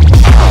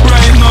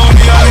 Right now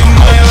me I live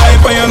my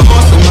life and you know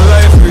some my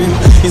life real.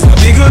 It's a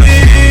big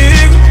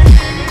league.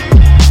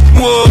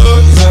 Whoa,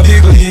 it's a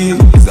big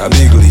league. It's a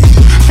big league.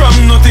 From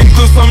nothing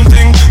to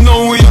something,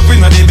 now we up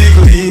in the big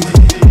league.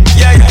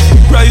 Yeah,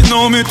 yeah. Right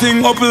now me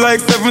thing up like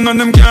 7 and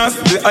them can't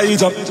see the eye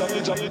job.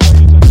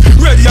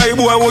 Ready eye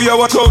boy, who you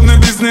watch out in the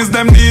business,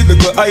 them need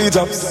little eye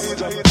jobs.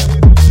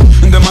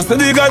 Them a say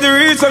they got the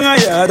reach on a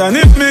yard, and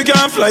if me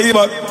can't fly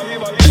back,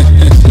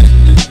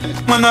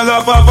 man I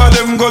laugh off of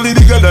them gully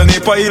bigger than a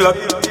pilot.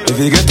 If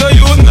you get to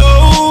you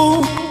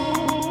know,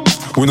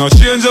 we not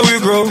change how we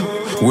grow.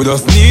 We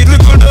just need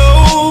little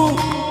dough.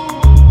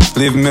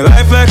 Live me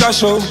life like a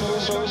show.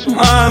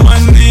 All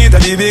man need a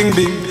the big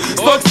big.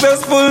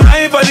 Successful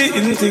life are the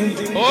in thing.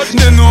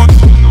 They know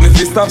if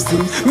you stop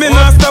sing, me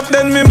not stop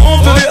then me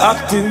move to the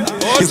acting.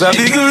 It's a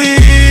big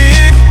league.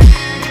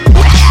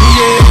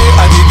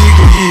 Yeah, a the big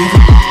league.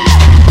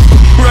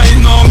 Right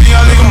now me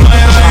I live my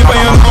life and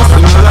you know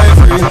see my life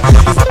real.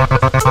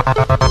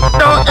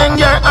 Don't hang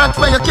your hat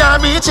when you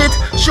can't reach it.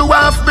 Show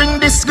off, bring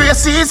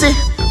disgrace easy.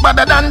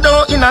 Better than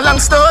though in a long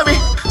story.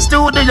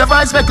 Studio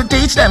Vybz, we could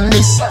teach them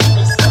this.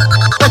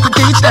 We could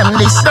teach them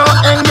this. Don't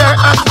hang your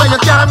hat when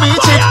you can't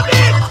reach it.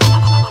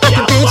 We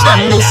could teach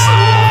them this.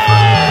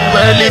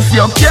 Well, if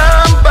you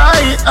can't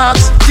buy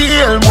ox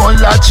tail, wall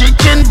a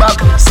chicken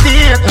back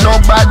steak.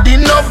 Nobody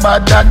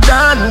better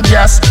than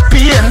gas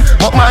pain.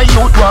 But my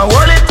youth want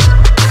hold it.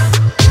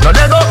 No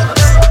let go.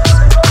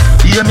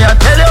 Hear me I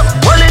tell you,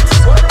 hold it.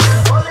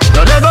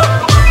 No let go.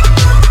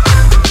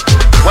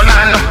 Well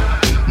I know,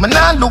 man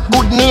I look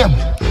good name.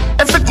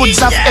 Every goods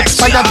have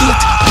expired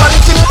date. One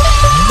thing.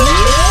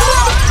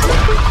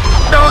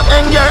 Don't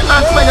hang your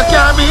hat when you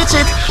can't reach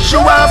it.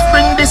 Show off,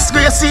 bring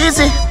disgrace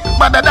easy.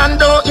 Better than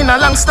though in a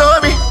long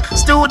story.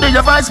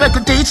 Studio Vybz, we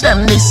could teach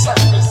them this.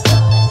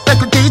 We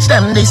could teach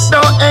them this.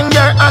 Don't hang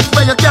your hat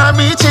when you can't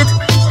reach it.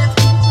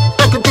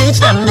 We could teach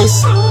them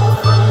this.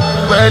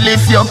 Well,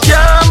 if you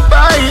can't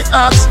buy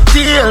ox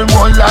tail,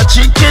 wall a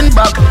chicken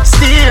back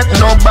steak.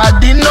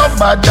 Nobody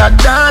better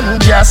than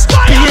gas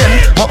pain.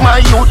 But my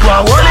youth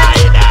want hold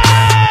it.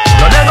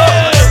 No let go.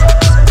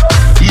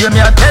 Hear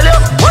me I tell you,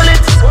 hold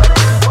it.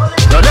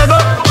 No let go.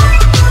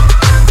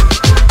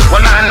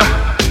 Well I know,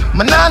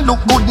 man I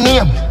look good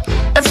name.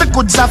 Every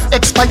goods have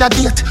expired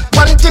date.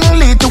 One thing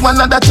lead to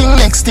another thing,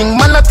 next thing.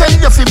 Man I tell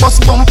you fi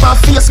bust bump and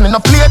face. Me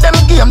no play them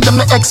game, them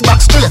me X back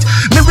straight.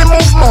 Me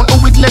remove mountain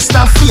with less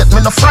than faith.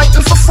 Me no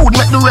frightened for food,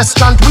 make the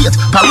restaurant wait.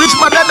 Porridge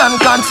better than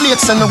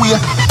cornflakes anyway.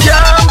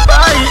 Can't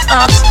buy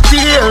ox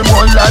tail,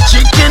 wall a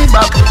chicken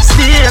back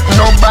steak.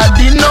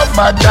 Nobody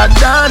better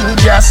than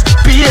gas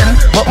pain.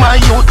 But my